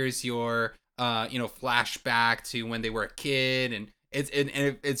background, and here's your flashback to when they were a kid, and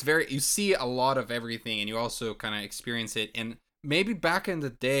it's very, you see a lot of everything, and you also kind of experience it. And maybe back in the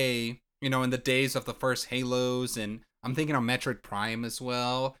day, in the days of the first Halos, and I'm thinking of Metroid Prime as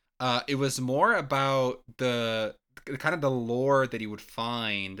well, it was more about the kind of the lore that you would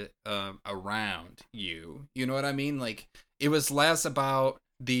find around you. You know what I mean? Like it was less about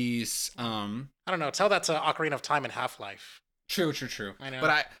these I don't know, tell that to Ocarina of Time and Half-Life. True. I know.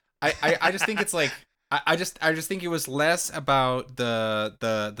 But I just think it's like I just think it was less about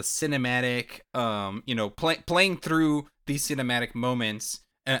the cinematic playing through these cinematic moments,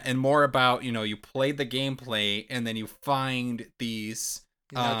 and more about you play the gameplay and then you find these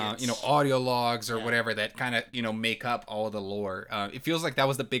audio logs or whatever that kind of make up all the lore. It feels like that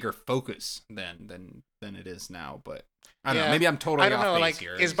was the bigger focus than it is now, but I don't know. Maybe I'm totally off base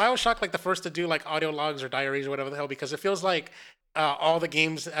here. Is BioShock like the first to do like audio logs or diaries or whatever the hell? Because it feels like all the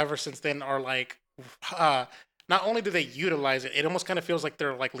games ever since then are like, not only do they utilize it, it almost kind of feels like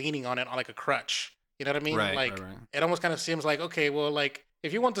they're like leaning on it on like a crutch. You know what I mean? Right. It almost kind of seems like, okay, well, like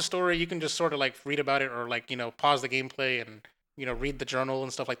if you want the story, you can just sort of like read about it, or like pause the gameplay and read the journal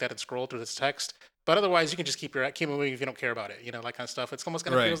and stuff like that and scroll through this text. But otherwise, you can just keep moving if you don't care about it. That kind of stuff. It's almost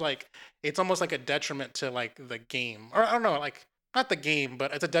kind of feels like it's almost like a detriment to like the game, or I don't know, like not the game,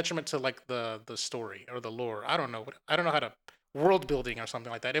 but it's a detriment to like the story or the lore. I don't know how to world building or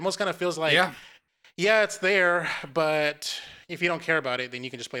something like that. It almost kind of feels like it's there, but if you don't care about it, then you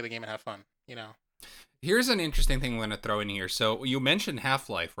can just play the game and have fun. Here's an interesting thing I'm going to throw in here. So you mentioned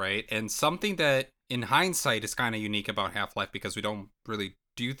Half-Life, right? And something that in hindsight is kind of unique about Half-Life, because we don't really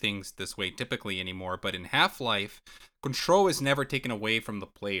do things this way typically anymore, but in Half-Life, control is never taken away from the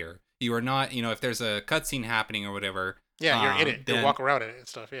player. You are not, if there's a cutscene happening or whatever, you're in it. You walk around it and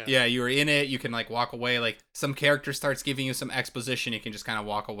stuff. Yeah, you're in it. You can like walk away. Like some character starts giving you some exposition, you can just kind of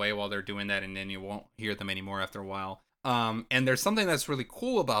walk away while they're doing that, and then you won't hear them anymore after a while. And there's something that's really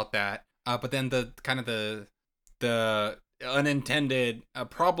cool about that. But then the kind of the unintended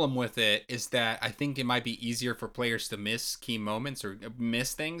problem with it is that I think it might be easier for players to miss key moments or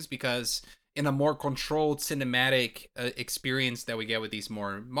miss things, because in a more controlled cinematic experience that we get with these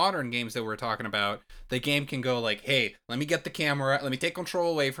more modern games that we're talking about, the game can go like, hey, let me get the camera, let me take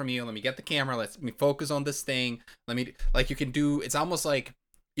control away from you, let me get the camera, let me focus on this thing, you can do, it's almost like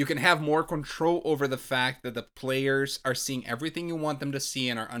you can have more control over the fact that the players are seeing everything you want them to see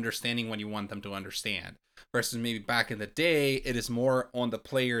and are understanding what you want them to understand. Versus maybe back in the day, it is more on the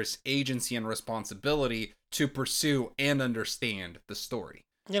player's agency and responsibility to pursue and understand the story.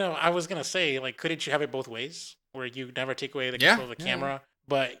 I was going to say, like, couldn't you have it both ways? Where you never take away the control of the camera,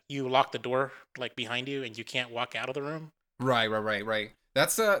 but you lock the door, like, behind you and you can't walk out of the room? Right.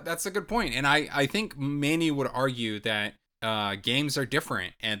 That's a good point. And I think many would argue that games are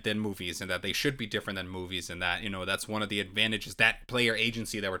different than movies, and that they should be different than movies, and that that's one of the advantages. That player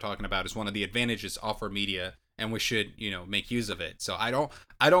agency that we're talking about is one of the advantages of our media and we should, make use of it. So I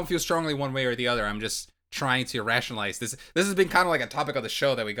don't feel strongly one way or the other. I'm just trying to rationalize this. This has been kind of like a topic of the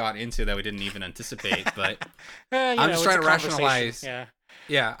show that we got into that we didn't even anticipate, but I'm just trying to rationalize.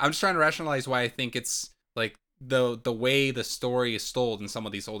 Yeah, I'm just trying to rationalize why I think it's like the way the story is told in some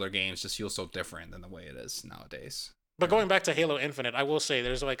of these older games just feels so different than the way it is nowadays. But going back to Halo Infinite, I will say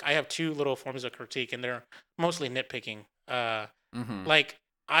there's like I have two little forms of critique, and they're mostly nitpicking. Like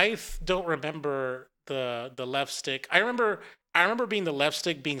don't remember the left stick. I remember being the left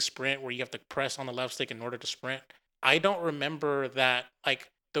stick being sprint, where you have to press on the left stick in order to sprint. I don't remember that, like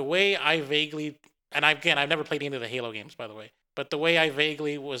the way I vaguely, and I've never played any of the Halo games, by the way, but the way I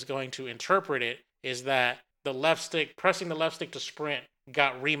vaguely was going to interpret it is that the left stick, pressing the left stick to sprint,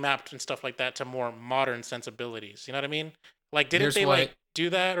 got remapped and stuff like that to more modern sensibilities. You know what I mean? Like, didn't Here's they what like do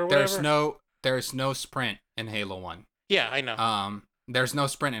that or whatever? there's no sprint in Halo 1. Yeah, I know. There's no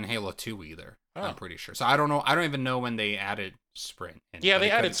sprint in Halo 2 either. Oh. I'm pretty sure. So I don't know. I don't even know when they added sprint. Yeah,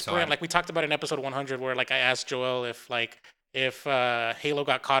 they added sprint. Like we talked about in episode 100, where like I asked Joel if Halo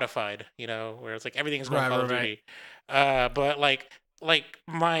got codified, where it's like everything's going Call of Duty. But like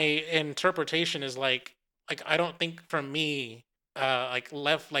my interpretation is like I don't think for me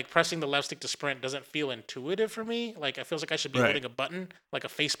like pressing the left stick to sprint doesn't feel intuitive for me. Like it feels like I should be holding a button, like a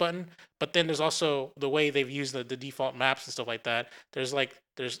face button. But then there's also the way they've used the default maps and stuff like that. There's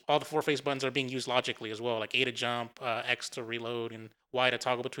all the 4 face buttons are being used logically as well, like A to jump, X to reload, and Y to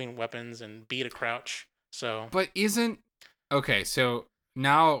toggle between weapons, and B to crouch. So but isn't okay, so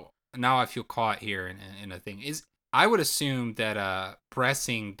now I feel caught here in a thing. I would assume that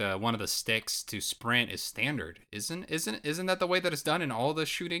pressing one of the sticks to sprint is standard. Isn't that the way that it's done in all the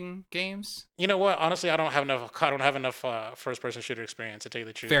shooting games? You know what? Honestly, I don't have enough first person shooter experience to tell you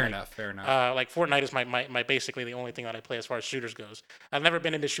the truth. Fair enough. Like Fortnite is my basically the only thing that I play as far as shooters goes. I've never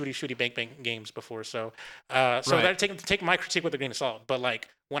been into shooty bang games before, so that take my critique with a grain of salt. But like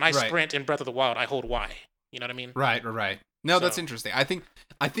when I sprint in Breath of the Wild, I hold Y. You know what I mean? Right. No, that's interesting. I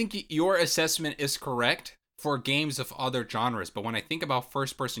think your assessment is correct for games of other genres, but when I think about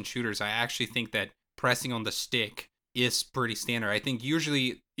first-person shooters, I actually think that pressing on the stick is pretty standard. I think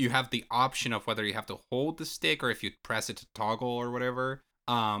usually you have the option of whether you have to hold the stick or if you press it to toggle or whatever.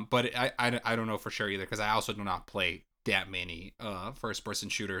 But I don't know for sure either, because I also do not play that many first-person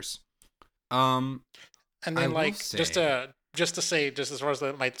shooters. And then just to say, just as far as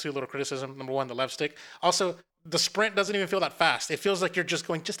my two little criticism, number one, the left stick. Also, the sprint doesn't even feel that fast. It feels like you're just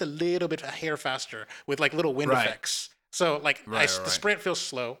going just a little bit, a hair faster with like little wind effects. So the sprint feels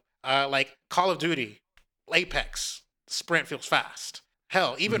slow. Like Call of Duty, Apex, sprint feels fast.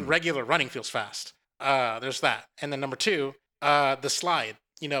 Hell, even regular running feels fast. There's that. And then number two, the slide.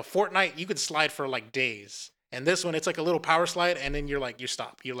 Fortnite, you could slide for like days. And this one, it's like a little power slide, and then you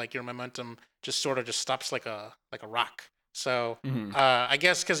stop. You're like, your momentum just sort of just stops like a rock. So I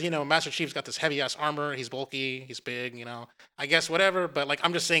guess because Master Chief's got this heavy ass armor, he's bulky, he's big, I guess whatever. But like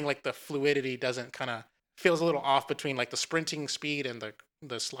I'm just saying, like the fluidity doesn't kind of feels a little off between like the sprinting speed and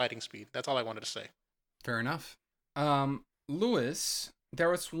the sliding speed. That's all I wanted to say. Fair enough. Lewis, there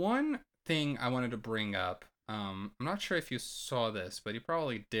was one thing I wanted to bring up. I'm not sure if you saw this, but you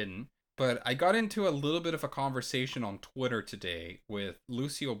probably didn't. But I got into a little bit of a conversation on Twitter today with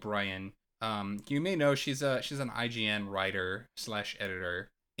Lucy O'Brien. You may know she's an IGN writer / editor,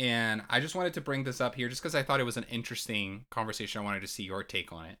 and I just wanted to bring this up here just because I thought it was an interesting conversation. I wanted to see your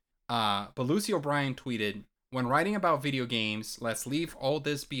take on it. But Lucy O'Brien tweeted, "When writing about video games, let's leave all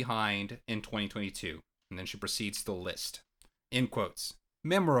this behind in 2022." And then she proceeds to list, in quotes,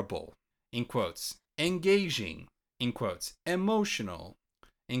 memorable, in quotes, engaging, in quotes, emotional,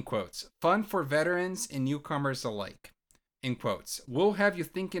 in quotes, fun for veterans and newcomers alike. In quotes, we'll have you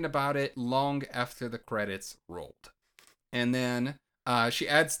thinking about it long after the credits rolled. And then she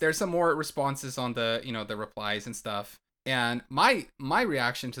adds, there's some more responses on the, the replies and stuff. And my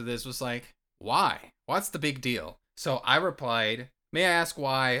reaction to this was like, why? What's the big deal? So I replied, may I ask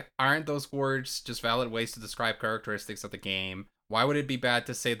why? Aren't those words just valid ways to describe characteristics of the game? Why would it be bad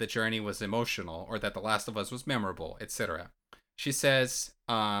to say the journey was emotional or that The Last of Us was memorable, etc.? She says,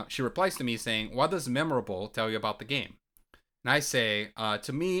 she replies to me saying, what does memorable tell you about the game? And I say,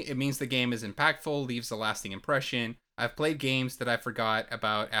 to me, it means the game is impactful, leaves a lasting impression. I've played games that I forgot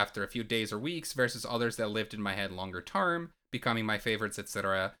about after a few days or weeks versus others that lived in my head longer term, becoming my favorites,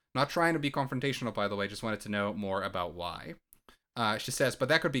 etc. Not trying to be confrontational, by the way, just wanted to know more about why. She says, but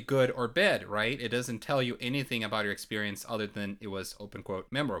that could be good or bad, right? It doesn't tell you anything about your experience other than it was, open quote,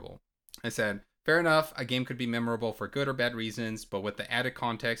 memorable. I said, fair enough, a game could be memorable for good or bad reasons, but with the added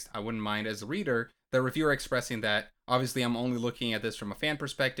context, I wouldn't mind as a reader the reviewer expressing that, obviously I'm only looking at this from a fan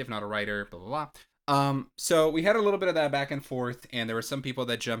perspective, not a writer, blah, blah, So we had a little bit of that back and forth, and there were some people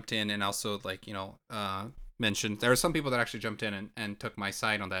that jumped in and also like, mentioned there were some people that actually jumped in and took my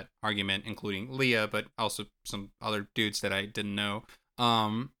side on that argument, including Leah, but also some other dudes that I didn't know.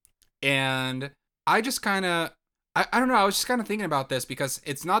 And I just kind of I don't know, I was just kind of thinking about this because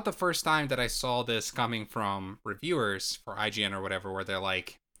it's not the first time that I saw this coming from reviewers for IGN or whatever, where they're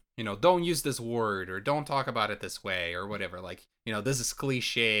like, don't use this word or don't talk about it this way or whatever. Like, this is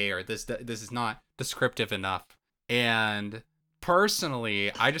cliche or this is not descriptive enough. And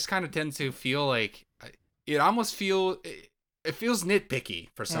personally, I just kind of tend to feel like it feels nitpicky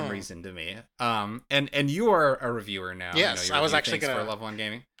for some reason to me. And you are a reviewer now. Yes, you I was actually gonna for Level One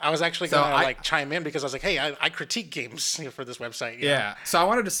Gaming. I was actually gonna chime in because I was like, hey, I critique games for this website. Yeah. So I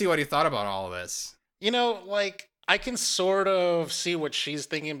wanted to see what you thought about all of this. Like I can sort of see what she's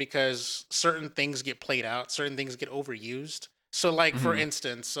thinking because certain things get played out, certain things get overused. So like for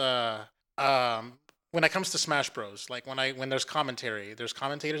instance, when it comes to Smash Bros, like when there's commentators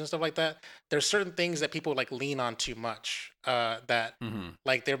and stuff like that, there's certain things that people like lean on too much. That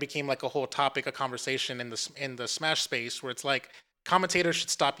like there became like a whole topic of conversation in the Smash space where it's like commentators should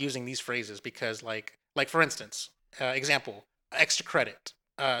stop using these phrases because like for instance, example, extra credit.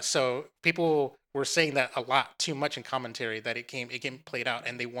 So people were saying that a lot too much in commentary that it came played out,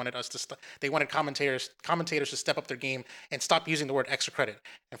 and they wanted us to they wanted commentators to step up their game and stop using the word extra credit.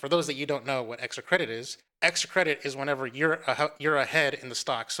 And for those that you don't know what extra credit is whenever you're ahead in the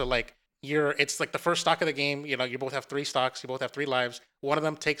stock. So like it's like the first stock of the game. You both have three stocks, you both have three lives. One of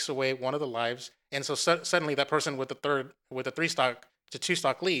them takes away one of the lives, and so suddenly that person with the three stock to two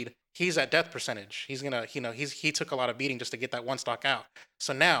stock lead, he's at death percentage. He's gonna, he took a lot of beating just to get that one stock out.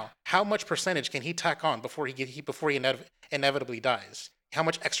 So now, how much percentage can he tack on before he inevitably dies? How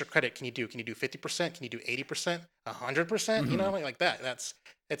much extra credit can you do? Can you do 50%? Can you do 80%? 100%? Like that.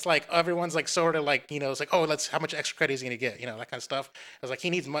 It's like everyone's like sort of like, it's like, oh, how much extra credit is he gonna get? That kind of stuff. I was like, he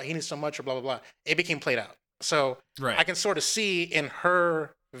needs so much or blah blah blah. It became played out. So I can sort of see in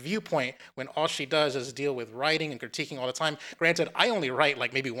her viewpoint when all she does is deal with writing and critiquing all the time. Granted, I only write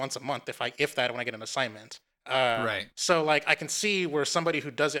like maybe once a month if that when I get an assignment. So like I can see where somebody who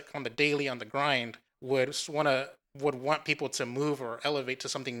does it on the daily on the grind would want people to move or elevate to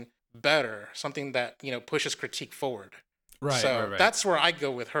something better, something that pushes critique forward. Right. That's where I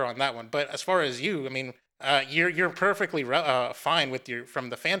go with her on that one. But as far as you, I mean, you're perfectly fine with from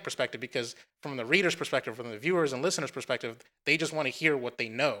the fan perspective, because from the reader's perspective, from the viewers and listeners' perspective, they just want to hear what they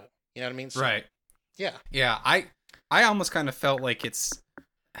know. You know what I mean? So, right. Yeah. Yeah. I almost kind of felt like it's.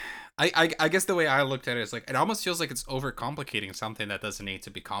 I guess the way I looked at it is like it almost feels like it's overcomplicating something that doesn't need to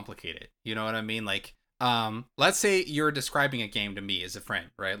be complicated. You know what I mean? Like, let's say you're describing a game to me as a friend,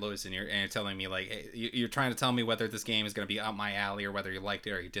 right, Louis, and you're telling me like, hey, you're trying to tell me whether this game is going to be up my alley or whether you liked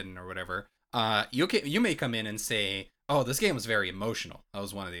it or you didn't or whatever. You may come in and say, oh, this game was very emotional. That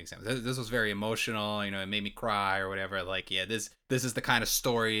was one of the examples. This was very emotional. It made me cry or whatever. Like, yeah, this is the kind of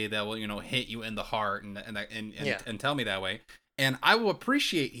story that will hit you in the heart and tell me that way. And I will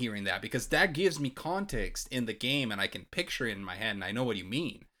appreciate hearing that because that gives me context in the game and I can picture it in my head and I know what you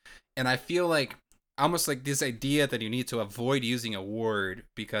mean. And I feel like almost like this idea that you need to avoid using a word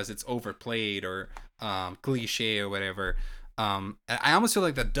because it's overplayed or cliche or whatever. I almost feel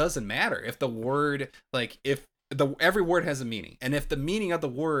like that doesn't matter if the word, like if every word has a meaning, and if the meaning of the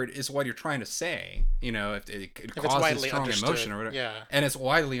word is what you're trying to say, if it causes strong emotion or whatever, and it's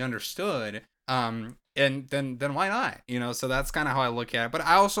widely understood, and then why not? So that's kind of how I look at it. But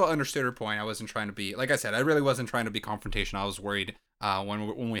I also understood her point. I wasn't trying to be, like I said, I really wasn't trying to be confrontational. I was worried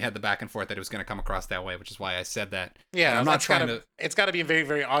when we had the back and forth that it was going to come across that way, which is why I said that. Yeah, I'm not trying to. It's got to be very,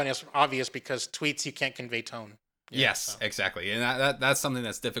 very obvious because tweets you can't convey tone. Yes, exactly, and that's something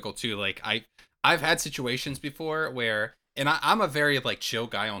that's difficult too. Like I've had situations before where, and I'm a very like chill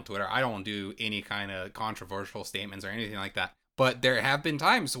guy on Twitter. I don't do any kind of controversial statements or anything like that. But there have been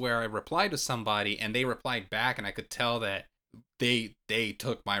times where I replied to somebody and they replied back, and I could tell that they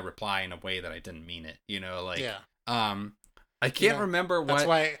took my reply in a way that I didn't mean it. I can't remember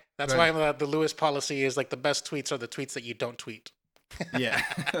what. That's why the Lewis policy is like the best tweets are the tweets that you don't tweet. Yeah.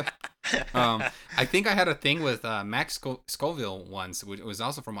 I think I had a thing with Max Scoville once, which was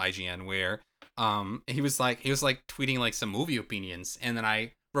also from IGN, where he was like tweeting like some movie opinions, and then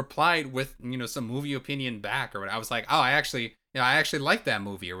I replied with some movie opinion back, or what. I was like, oh, I actually liked that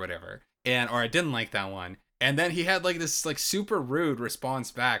movie or whatever, or I didn't like that one, and then he had like this like super rude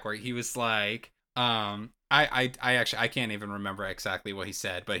response back where he was like, I can't even remember exactly what he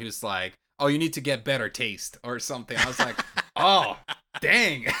said, but he was like, oh, you need to get better taste or something. I was like, oh,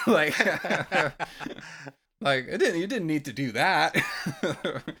 dang. like you didn't need to do that.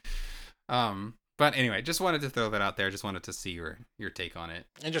 But anyway, just wanted to throw that out there. Just wanted to see your take on it.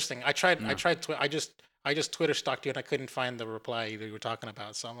 Interesting. I tried. Yeah. I just Twitter stalked you and I couldn't find the reply that you were talking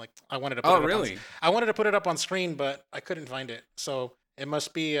about. So I'm like, I wanted to. Really? I wanted to put it up on screen, but I couldn't find it. So it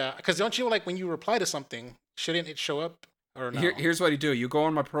must be because don't you like when you reply to something, shouldn't it show up or no? Here's what you do. You go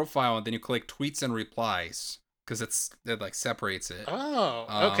on my profile and then you click tweets and replies because it like separates it.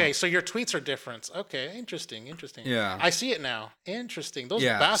 Oh, okay. So your tweets are different. Okay, interesting. Yeah. I see it now. Interesting. Those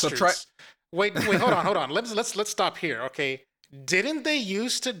Yeah, so bastards. Wait, hold on. Let's stop here. Okay. Didn't they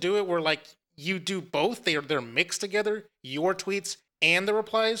used to do it where like you do both? They're mixed together. Your tweets and the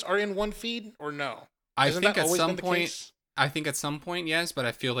replies are in one feed, or no? I think at some point. I think at some point, yes, but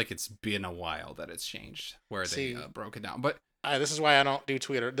I feel like it's been a while that it's changed where they broke it down. But this is why I don't do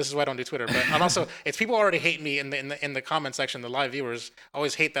Twitter. This is why I don't do Twitter. But and also, it's people already hate me in the comment section. The live viewers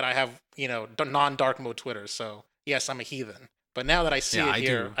always hate that I have non-dark mode Twitter. So yes, I'm a heathen. But now that I see it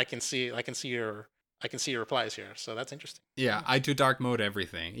here, I can see your replies here. So that's interesting. Yeah, I do dark mode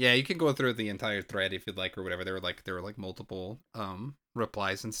everything. Yeah, you can go through the entire thread if you'd like or whatever. There were like multiple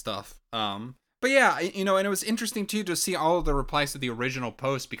replies and stuff. But yeah, and it was interesting too to see all of the replies to the original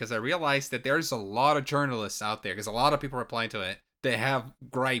post because I realized that there's a lot of journalists out there because a lot of people replying to it that have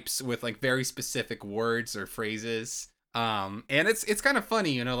gripes with like very specific words or phrases. And it's kind of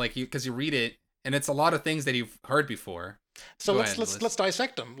funny, like because you read it and it's a lot of things that you've heard before. So let's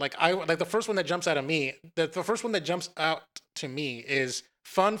dissect them. Like the first one that jumps out at me, the first one that jumps out to me is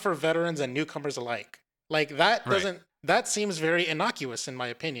fun for veterans and newcomers alike. Like that doesn't. Right. That seems very innocuous in my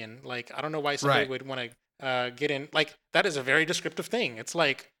opinion. Like I don't know why somebody would want to get in. Like that is a very descriptive thing. It's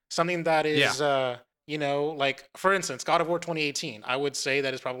like something that is like for instance, God of War 2018. I would say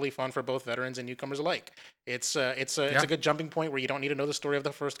that is probably fun for both veterans and newcomers alike. It's a good jumping point where you don't need to know the story of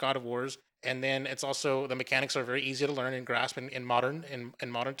the first God of Wars, and then it's also the mechanics are very easy to learn and grasp in modern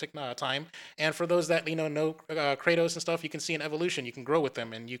time. And for those that know Kratos and stuff, you can see an evolution. You can grow with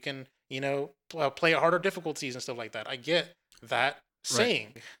them, and you can play at harder difficulties and stuff like that. I get that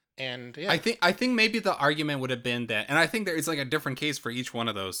saying. Right. And yeah, I think maybe the argument would have been that, and I think there is like a different case for each one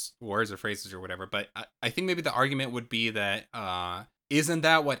of those words or phrases or whatever. But I think maybe the argument would be that isn't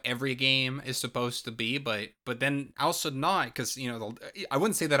that what every game is supposed to be? But then also not because I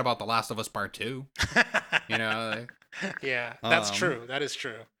wouldn't say that about The Last of Us Part 2. Yeah, that's true. That is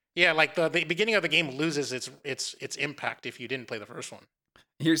true. Yeah, like the beginning of the game loses its impact if you didn't play the first one.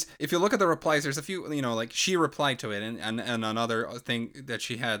 If you look at the replies, there's a few, like she replied to it, and another thing that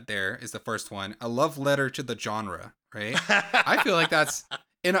she had there is the first one, a love letter to the genre, right? I feel like that's,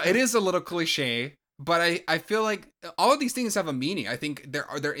 it is a little cliche, but I feel like all of these things have a meaning. I think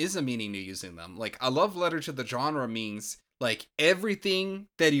there is a meaning to using them. Like a love letter to the genre means like everything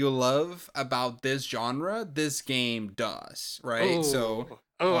that you love about this genre, this game does, right? Ooh. So,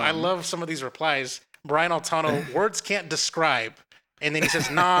 I love some of these replies. Brian Altano, words can't describe. And then he says,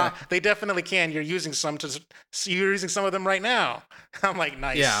 "Nah, they definitely can. You're using some of them right now." I'm like,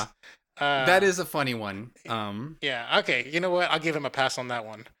 "Nice." Yeah, that is a funny one. Yeah. Okay. You know what? I'll give him a pass on that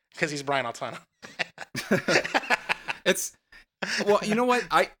one because he's Brian Altano. You know what?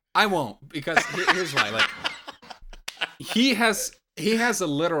 I won't because here's why. Like, he has a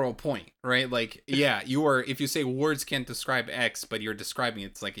literal point, right? Like, yeah, if you say words can't describe X, but you're describing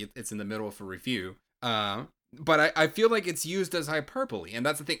it's like it's in the middle of a review. But I feel like it's used as hyperbole, and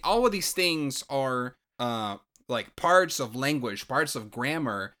that's the thing. All of these things are like parts of language, parts of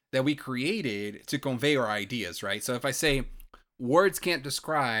grammar that we created to convey our ideas, right? So if I say words can't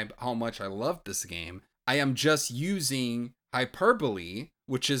describe how much I love this game, I am just using hyperbole,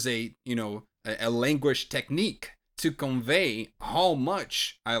 which is a language technique to convey how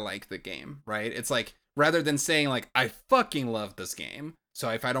much I like the game, right? It's like rather than saying like I fucking love this game. So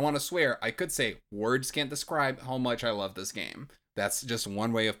if I don't want to swear, I could say words can't describe how much I love this game. That's just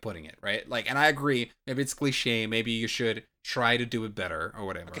one way of putting it, right? Like, and I agree. Maybe it's cliche. Maybe you should try to do it better or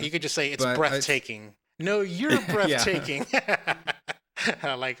whatever. Okay, you could just say it's breathtaking. No, you're breathtaking.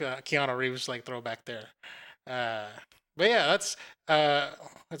 Like Keanu Reeves, like throwback there. But yeah, let's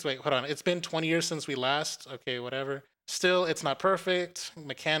wait. Hold on. It's been 20 years since we last. Okay, whatever. Still, it's not perfect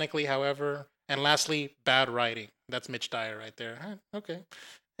mechanically, however. And lastly, bad writing. That's Mitch Dyer right there. Okay.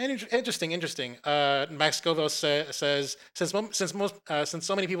 Interesting. Max Scoville says since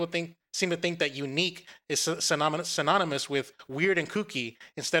so many people seem to think that unique is synonymous with weird and kooky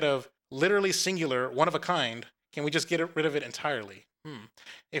instead of literally singular, one of a kind, can we just get rid of it entirely?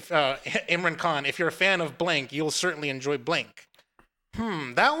 If Imran Khan, if you're a fan of blank, you'll certainly enjoy blank.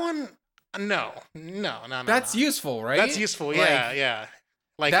 That one, no. That's useful, right? That's useful. Yeah.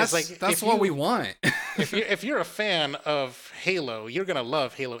 Like it's like That's what we want. if you're a fan of Halo, you're gonna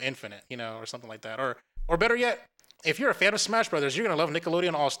love Halo Infinite, or something like that. Or better yet, if you're a fan of Smash Brothers, you're gonna love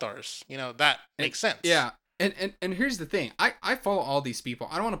Nickelodeon All Stars. That makes sense. Yeah. And here's the thing. I follow all these people.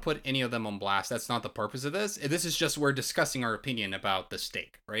 I don't want to put any of them on blast. That's not the purpose of this. This is just we're discussing our opinion about the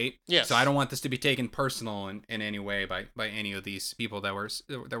stake, right? Yes. So I don't want this to be taken personal in any way by any of these people that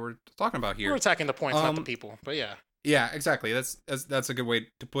we're talking about here. We're attacking the points, not the people. But yeah. Yeah, exactly. That's a good way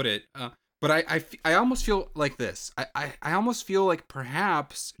to put it. But I almost feel like this. I almost feel like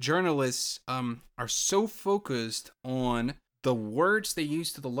perhaps journalists are so focused on the words they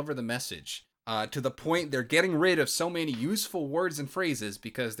use to deliver the message, to the point they're getting rid of so many useful words and phrases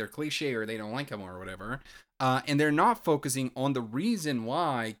because they're cliche or they don't like them or whatever, and they're not focusing on the reason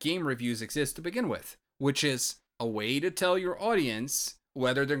why game reviews exist to begin with, which is a way to tell your audience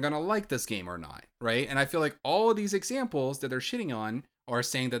whether they're gonna like this game or not, right? And I feel like all of these examples that they're shitting on or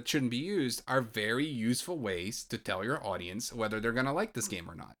saying that shouldn't be used are very useful ways to tell your audience whether they're gonna like this game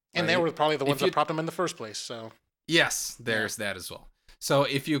or not. And right? they were probably the ones that propped them in the first place. So yes, there's that as well. So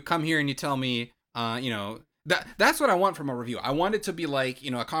if you come here and you tell me, that's what I want from a review. I want it to be like,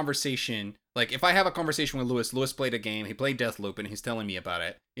 a conversation. Like if I have a conversation with Lewis played a game, he played Deathloop, and he's telling me about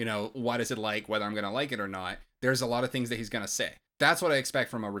it. What is it like, whether I'm gonna like it or not. There's a lot of things that he's gonna say. That's what I expect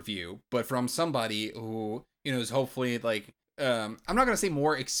from a review, but from somebody who, is hopefully like, I'm not gonna say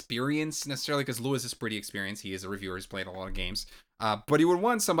more experienced necessarily, because Lewis is pretty experienced. He is a reviewer. He's played a lot of games. But he would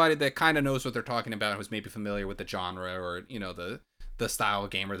want somebody that kind of knows what they're talking about, who's maybe familiar with the genre or the style of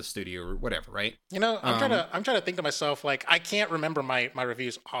game or the studio or whatever, right? I'm trying to think to myself, like, I can't remember my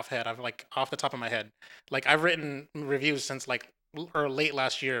reviews off the top of my head. Like I've written reviews since like or late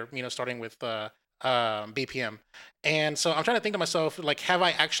last year, starting with BPM. And so I'm trying to think to myself, like, have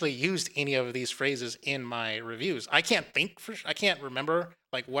I actually used any of these phrases in my reviews? I can't remember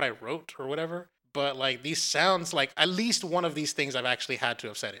like what I wrote or whatever, but like these sounds like at least one of these things I've actually had to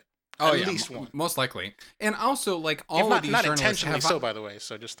have said it. Oh, at least one. Most likely. And also, like, all of these not journalists intentionally have... so, by the way,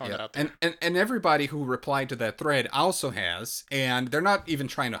 so just throwing that out there. And everybody who replied to that thread also has, and they're not even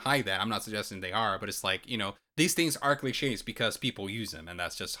trying to hide that. I'm not suggesting they are, but it's like, these things are cliches because people use them, and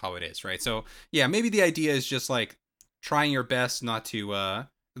that's just how it is, right? So, yeah, maybe the idea is just, like, trying your best not to,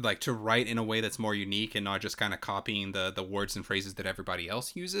 to write in a way that's more unique and not just kind of copying the words and phrases that everybody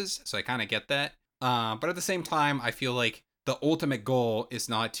else uses. So I kind of get that. But at the same time, I feel like the ultimate goal is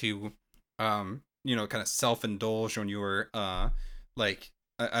not to... kind of self-indulge on your I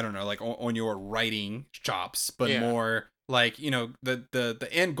don't know, like on your writing chops, but more like, the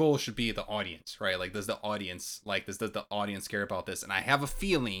end goal should be the audience, right? Like, does the audience like this? Does the audience care about this? And I have a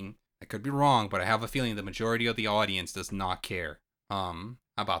feeling, I could be wrong, but I have a feeling the majority of the audience does not care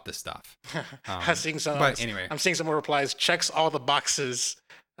about this stuff. I'm seeing some more replies. Checks all the boxes.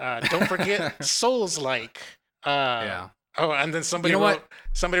 Don't forget Souls-like. Yeah. Oh, and then somebody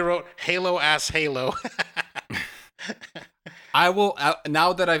wrote Halo ass Halo. I will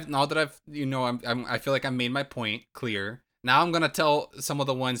now that I've I feel like I made my point clear. Now I'm gonna tell some of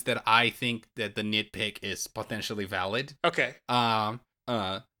the ones that I think that the nitpick is potentially valid. Okay.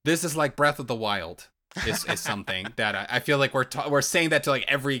 This is like Breath of the Wild. Is something that I feel like we're saying that to like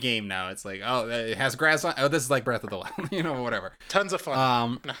every game now. It's like, oh, it has grass on. Oh, this is like Breath of the Wild. Whatever. Tons of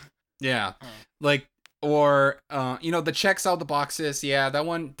fun. Yeah, like. Or, the checks out the boxes. Yeah, that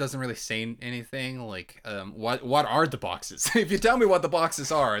one doesn't really say anything. Like, what are the boxes? If you tell me what the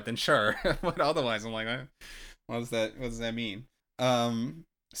boxes are, then sure. But otherwise, I'm like, what does that mean?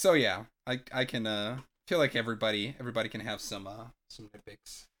 So yeah, I can feel like everybody can have some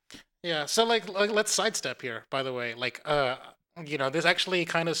nitpicks. Yeah. So like let's sidestep here. By the way, like this actually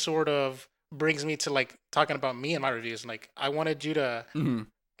kind of sort of brings me to like talking about me and my reviews. Like I wanted you to. Mm-hmm.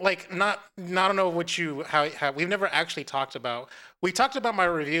 Like I don't know what how we've never actually talked about. We talked about my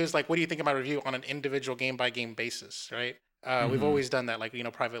reviews, like what do you think of my review on an individual game by game basis, right? We've always done that, like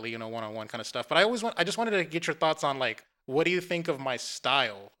privately, one-on-one kind of stuff. But I just wanted to get your thoughts on like what do you think of my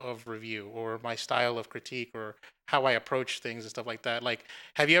style of review or my style of critique or how I approach things and stuff like that. Like,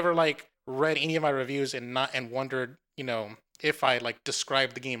 have you ever like read any of my reviews and wondered, if I like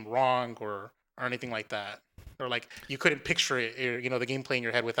described the game wrong or anything like that? Or like you couldn't picture it, the gameplay in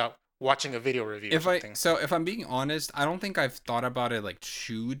your head without watching a video review. If I'm being honest, I don't think I've thought about it like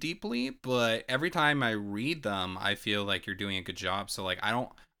too deeply, but every time I read them, I feel like you're doing a good job. So like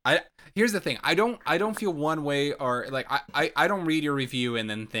here's the thing, I don't feel one way or like I don't read your review and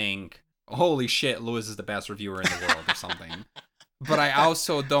then think, holy shit, Lewis is the best reviewer in the world or something. but I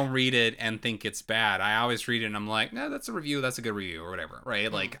also don't read it and think it's bad. I always read it and I'm like, no, that's a review. That's a good review or whatever,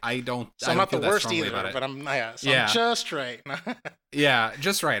 right? Like I don't. So I I'm don't not the feel that worst strongly either, about it. but I'm Yeah, just right. yeah,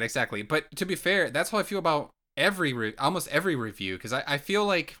 just right, exactly. But to be fair, that's how I feel about almost every review because I feel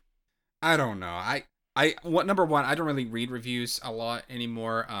like I don't know. What number one, I don't really read reviews a lot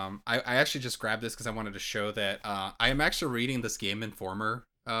anymore. I actually just grabbed this because I wanted to show that I am actually reading this Game Informer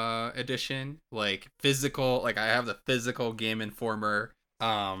edition, like physical. Like I have the physical Game Informer.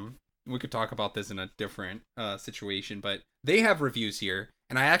 We could talk about this in a different situation, but they have reviews here,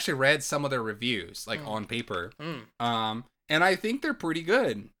 and I actually read some of their reviews like on paper. And I think they're pretty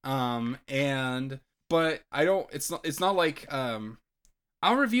good. But I don't. It's not like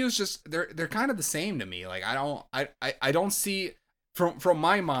our reviews just they're kind of the same to me. Like I don't see from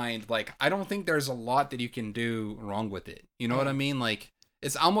my mind, like I don't think there's a lot that you can do wrong with it. You know what I mean? Like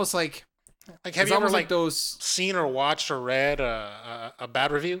it's almost like have you ever like those seen or watched or read a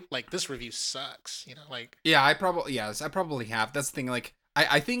bad review? Like this review sucks. Like yeah, I probably have. That's the thing. Like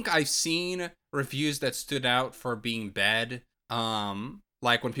I think I've seen reviews that stood out for being bad.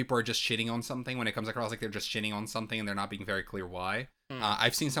 Like when people are just shitting on something, when it comes across like they're just shitting on something and they're not being very clear why.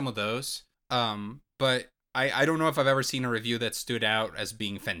 I've seen some of those, but I don't know if I've ever seen a review that stood out as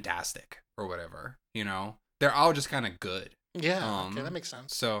being fantastic or whatever. They're all just kind of good. Yeah, okay, that makes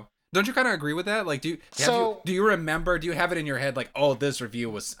sense. So don't you kind of agree with that? Like, do you remember? Do you have it in your head like, oh, this review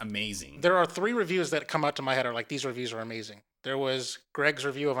was amazing? There are 3 reviews that come out to my head are like these reviews are amazing. There was Greg's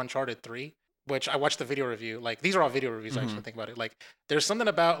review of Uncharted 3. Which I watched the video review. Like these are all video reviews. Actually, think about it. Like there's something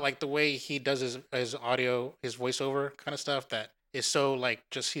about like the way he does his audio, his voiceover kind of stuff that is so like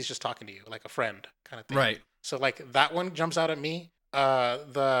he's just talking to you like a friend kind of thing. Right. So like that one jumps out at me.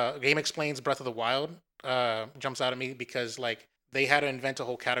 The Game Explains Breath of the Wild jumps out at me because like they had to invent a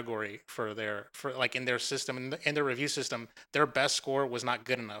whole category for like in their system in their review system. Their best score was not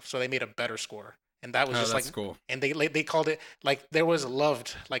good enough, so they made a better score. And that was just like cool. And they called it like there was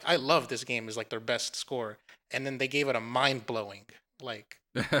loved like I love this game is like their best score, and then they gave it a mind blowing like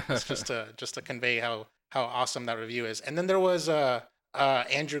it's just to convey how awesome that review is. And then there was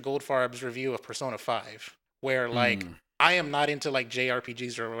Andrew Goldfarb's review of Persona 5, where like I am not into like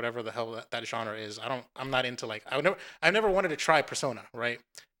JRPGs or whatever the hell that genre is. I'm not into like I've never wanted to try Persona, right?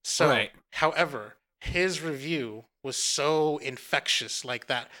 So right. However, his review was so infectious, like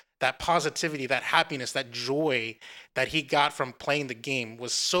that positivity, that happiness, that joy that he got from playing the game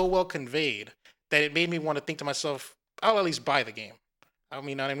was so well conveyed that it made me want to think to myself, I'll at least buy the game. I mean,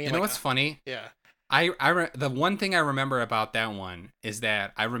 you know what I mean? You know what's funny? Yeah. The one thing I remember about that one is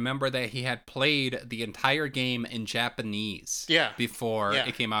that I remember that he had played the entire game in Japanese before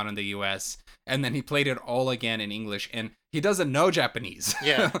it came out in the US, and then he played it all again in English, and he doesn't know Japanese.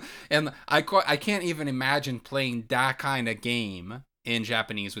 Yeah. And I can't even imagine playing that kind of game in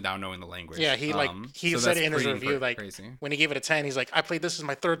Japanese without knowing the language. Yeah, he said it in his review, like crazy. When he gave it a 10, he's like, I played this is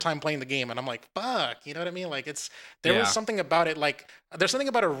my 3rd time playing the game, and I'm like, fuck, you know what I mean? Like there was something about it, like there's something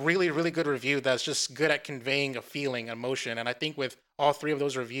about a really, really good review that's just good at conveying a feeling, emotion, and I think with all 3 of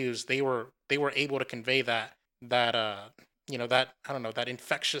those reviews, they were able to convey that I don't know, that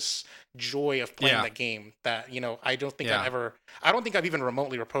infectious joy of playing the game that, I don't think I've even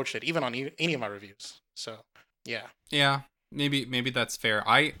remotely reproached it, even on any of my reviews. So, yeah. Yeah. Maybe that's fair.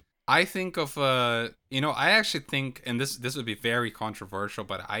 I think of I actually think, and this would be very controversial,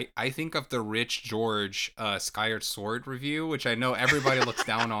 but I think of the Rich George Skyward Sword review, which I know everybody looks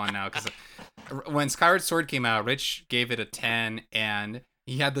down on now, because when Skyward Sword came out, Rich gave it a 10, and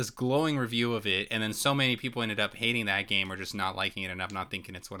he had this glowing review of it, and then so many people ended up hating that game or just not liking it enough, not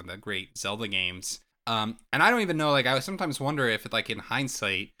thinking it's one of the great Zelda games. And I don't even know, like I sometimes wonder if like in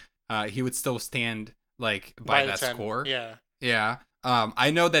hindsight he would still stand like by that 10. Score. Yeah.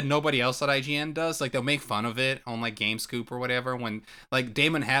 I know that nobody else at IGN does. Like they'll make fun of it on like GameScoop or whatever. When like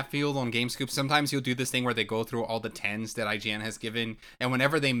Damon Hatfield on GameScoop, sometimes he'll do this thing where they go through all the 10s that IGN has given, and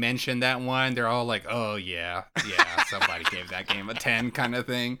whenever they mention that one, they're all like, "Oh yeah, somebody gave that game a 10," kind of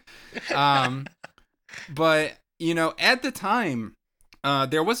thing. But at the time,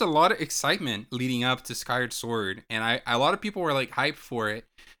 there was a lot of excitement leading up to Skyward Sword, and a lot of people were like hyped for it.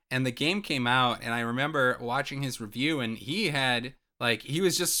 And the game came out, and I remember watching his review, and he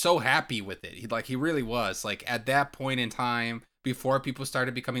was just so happy with it. He really was. Like at that point in time, before people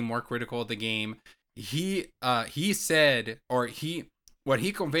started becoming more critical of the game, he said, or what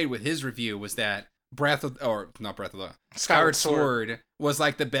he conveyed with his review was that Skyward Sword was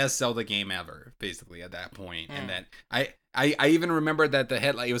like the best Zelda game ever, basically at that point. And that I even remember that the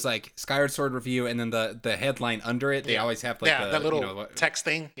headline, it was like Skyward Sword review, and then the headline under it, they Yeah. always have like Yeah, that the, little text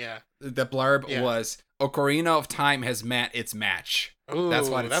thing. Yeah. the blurb Yeah. was Ocarina of Time has met its match. That's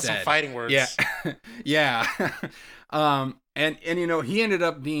what Ooh, it that's some said. fighting Yeah. words. Yeah. And he ended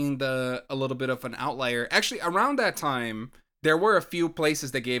up being a little bit of an outlier. Actually, around that time, there were a few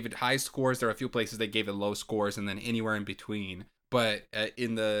places that gave it high scores, there were a few places that gave it low scores, and then anywhere in between. But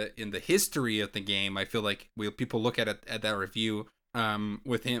in the history of the game, I feel like people look at it at that review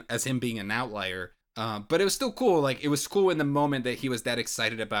with him being an outlier. But it was still cool. Like, it was cool in the moment that he was that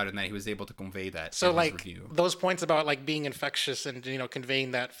excited about it and that he was able to convey that So in his like review. those points about like being infectious and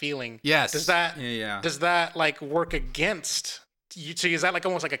conveying that feeling. Yes. Does that Yeah. does that like work against you? So is that like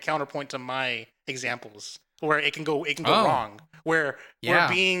almost like a counterpoint to my examples where it can go wrong, where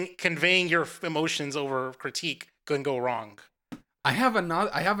conveying your emotions over critique can go wrong. I have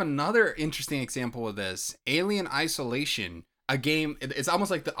another interesting example of this. Alien Isolation, a game, it's almost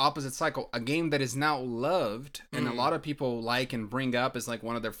like the opposite cycle. A game that is now loved and a lot of people like and bring up as like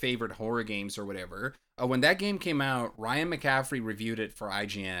one of their favorite horror games or whatever. When that game came out, Ryan McCaffrey reviewed it for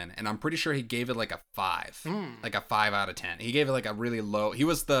IGN, and I'm pretty sure he gave it like a 5. Like a 5 out of 10. He gave it like a really low. He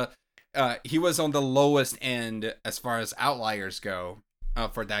was on the lowest end as far as outliers go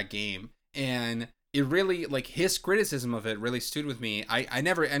for that game. And it really, like, his criticism of it really stood with me. I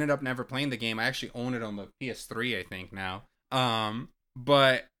never ended up playing the game. I actually own it on the PS3, I think, now.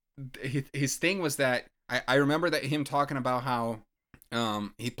 But his thing was that I remember that him talking about how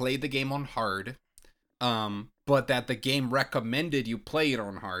he played the game on hard, but that the game recommended you play it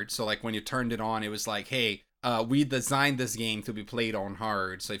on hard. So like when you turned it on, it was like, hey, we designed this game to be played on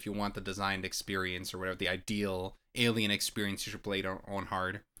hard. So if you want the designed experience or whatever, the ideal Alien experience, you should play it on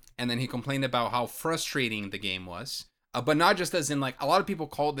hard. And then he complained about how frustrating the game was. But not just as in, like, a lot of people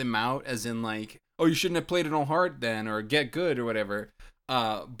called him out as in, like, oh, you shouldn't have played it on hard then, or get good or whatever.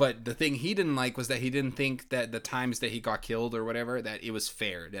 But the thing he didn't like was that he didn't think that the times that he got killed or whatever, that it was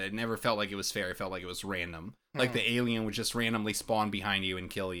fair. That it never felt like it was fair. It felt like it was random. Like the alien would just randomly spawn behind you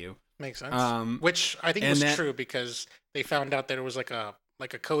and kill you. Makes sense. Which I think was true because they found out that it was like a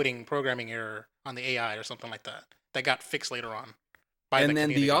coding programming error on the AI or something like that got fixed later on. And then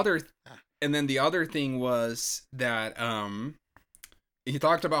the other thing was that he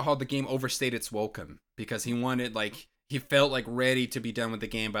talked about how the game overstayed its welcome because he felt like ready to be done with the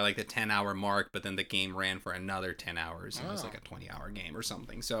game by like the 10-hour mark, but then the game ran for another 10 hours and it was like a 20-hour game or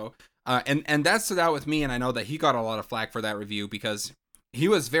something. So and that stood out with me, and I know that he got a lot of flack for that review because he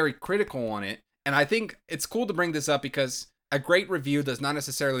was very critical on it. And I think it's cool to bring this up because a great review does not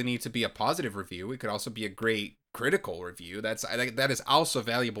necessarily need to be a positive review. It could also be a great critical review. I think that is also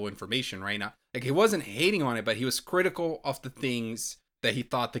valuable information right now. Like, he wasn't hating on it, but he was critical of the things that he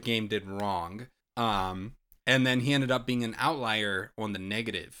thought the game did wrong. And then he ended up being an outlier on the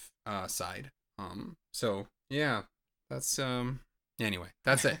negative side. So yeah, that's anyway,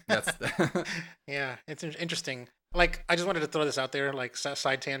 that's it. That's yeah, it's interesting. Like, I just wanted to throw this out there, like,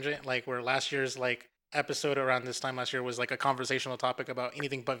 side tangent, like, where last year's like episode around this time last year was like a conversational topic about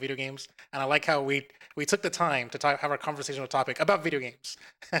anything but video games, and I like how we took the time to have our conversational topic about video games.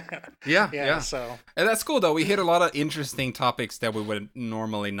 yeah. So, and that's cool though. We hit a lot of interesting topics that we would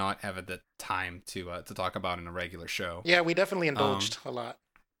normally not have at the time to talk about in a regular show. Yeah, we definitely indulged a lot.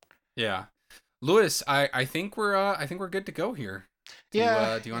 Yeah, Lewis, I think we're good to go here. Do you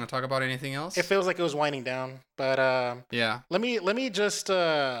want to talk about anything else? It feels like it was winding down, but yeah. Let me just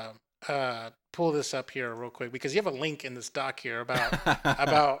pull this up here real quick because you have a link in this doc here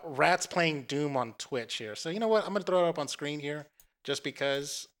about rats playing Doom on Twitch here. So you know what? I'm gonna throw it up on screen here just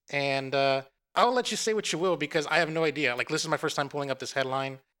because, and I'll let you say what you will because I have no idea. Like, this is my first time pulling up this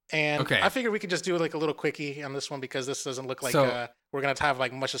headline, and I figured we could just do like a little quickie on this one because this doesn't look like we're gonna have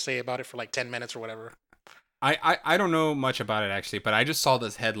like much to say about it for like 10 minutes or whatever. I don't know much about it actually, but I just saw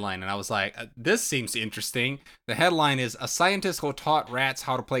this headline and I was like, this seems interesting. The headline is, a scientist who taught rats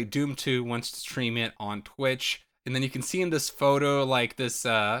how to play Doom 2 wants to stream it on Twitch. And then you can see in this photo, like, this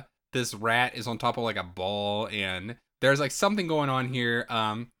rat is on top of like a ball, and there's like something going on here.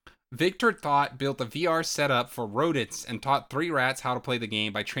 Victor Thought built a VR setup for rodents and taught 3 rats how to play the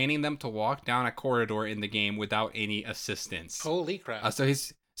game by training them to walk down a corridor in the game without any assistance. Holy crap.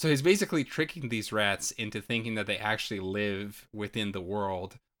 So he's basically tricking these rats into thinking that they actually live within the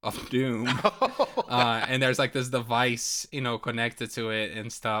world of Doom. And there's like this device, connected to it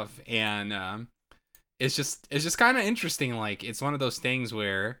and stuff. And it's just kind of interesting. Like, it's one of those things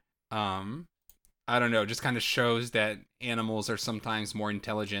where, I don't know, just kind of shows that animals are sometimes more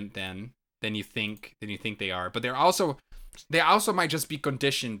intelligent than you think they are. But they also might just be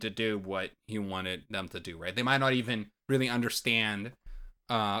conditioned to do what you wanted them to do, right? They might not even really understand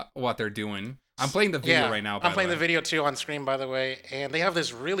what they're doing. I'm playing the video right now. I'm playing the video too on screen, by the way, and they have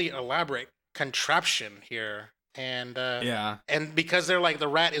this really elaborate contraption here, and and because they're like the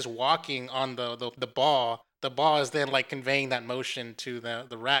rat is walking on the ball, the ball is then like conveying that motion to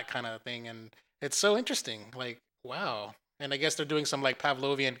the rat kind of thing, and it's so interesting. Like, wow. And I guess they're doing some like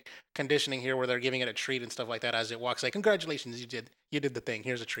Pavlovian conditioning here, where they're giving it a treat and stuff like that as it walks. Like, congratulations, you did the thing.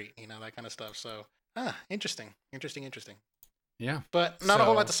 Here's a treat, that kind of stuff. So, interesting. Yeah. But not a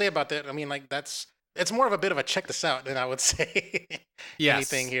whole lot to say about that. I mean, like it's more of a bit of a check this out than I would say. Yes.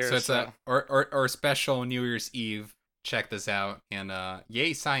 Anything here. So it's a special New Year's Eve. Check this out, and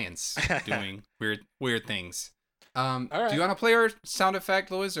yay science doing weird things. All right. Do you want to play our sound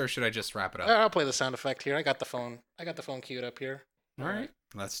effect, Louis, or should I just wrap it up? I'll play the sound effect here. I got the phone queued up here. All right.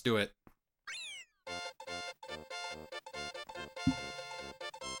 Let's do it.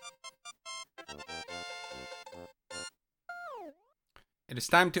 It is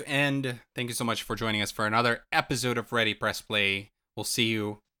time to end. Thank you so much for joining us for another episode of Ready Press Play. We'll see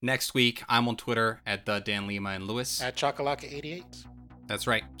you next week. I'm on Twitter at the Dan Lima and Louis. At Chocolaka88. That's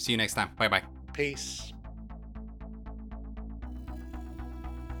right. See you next time. Bye-bye. Peace.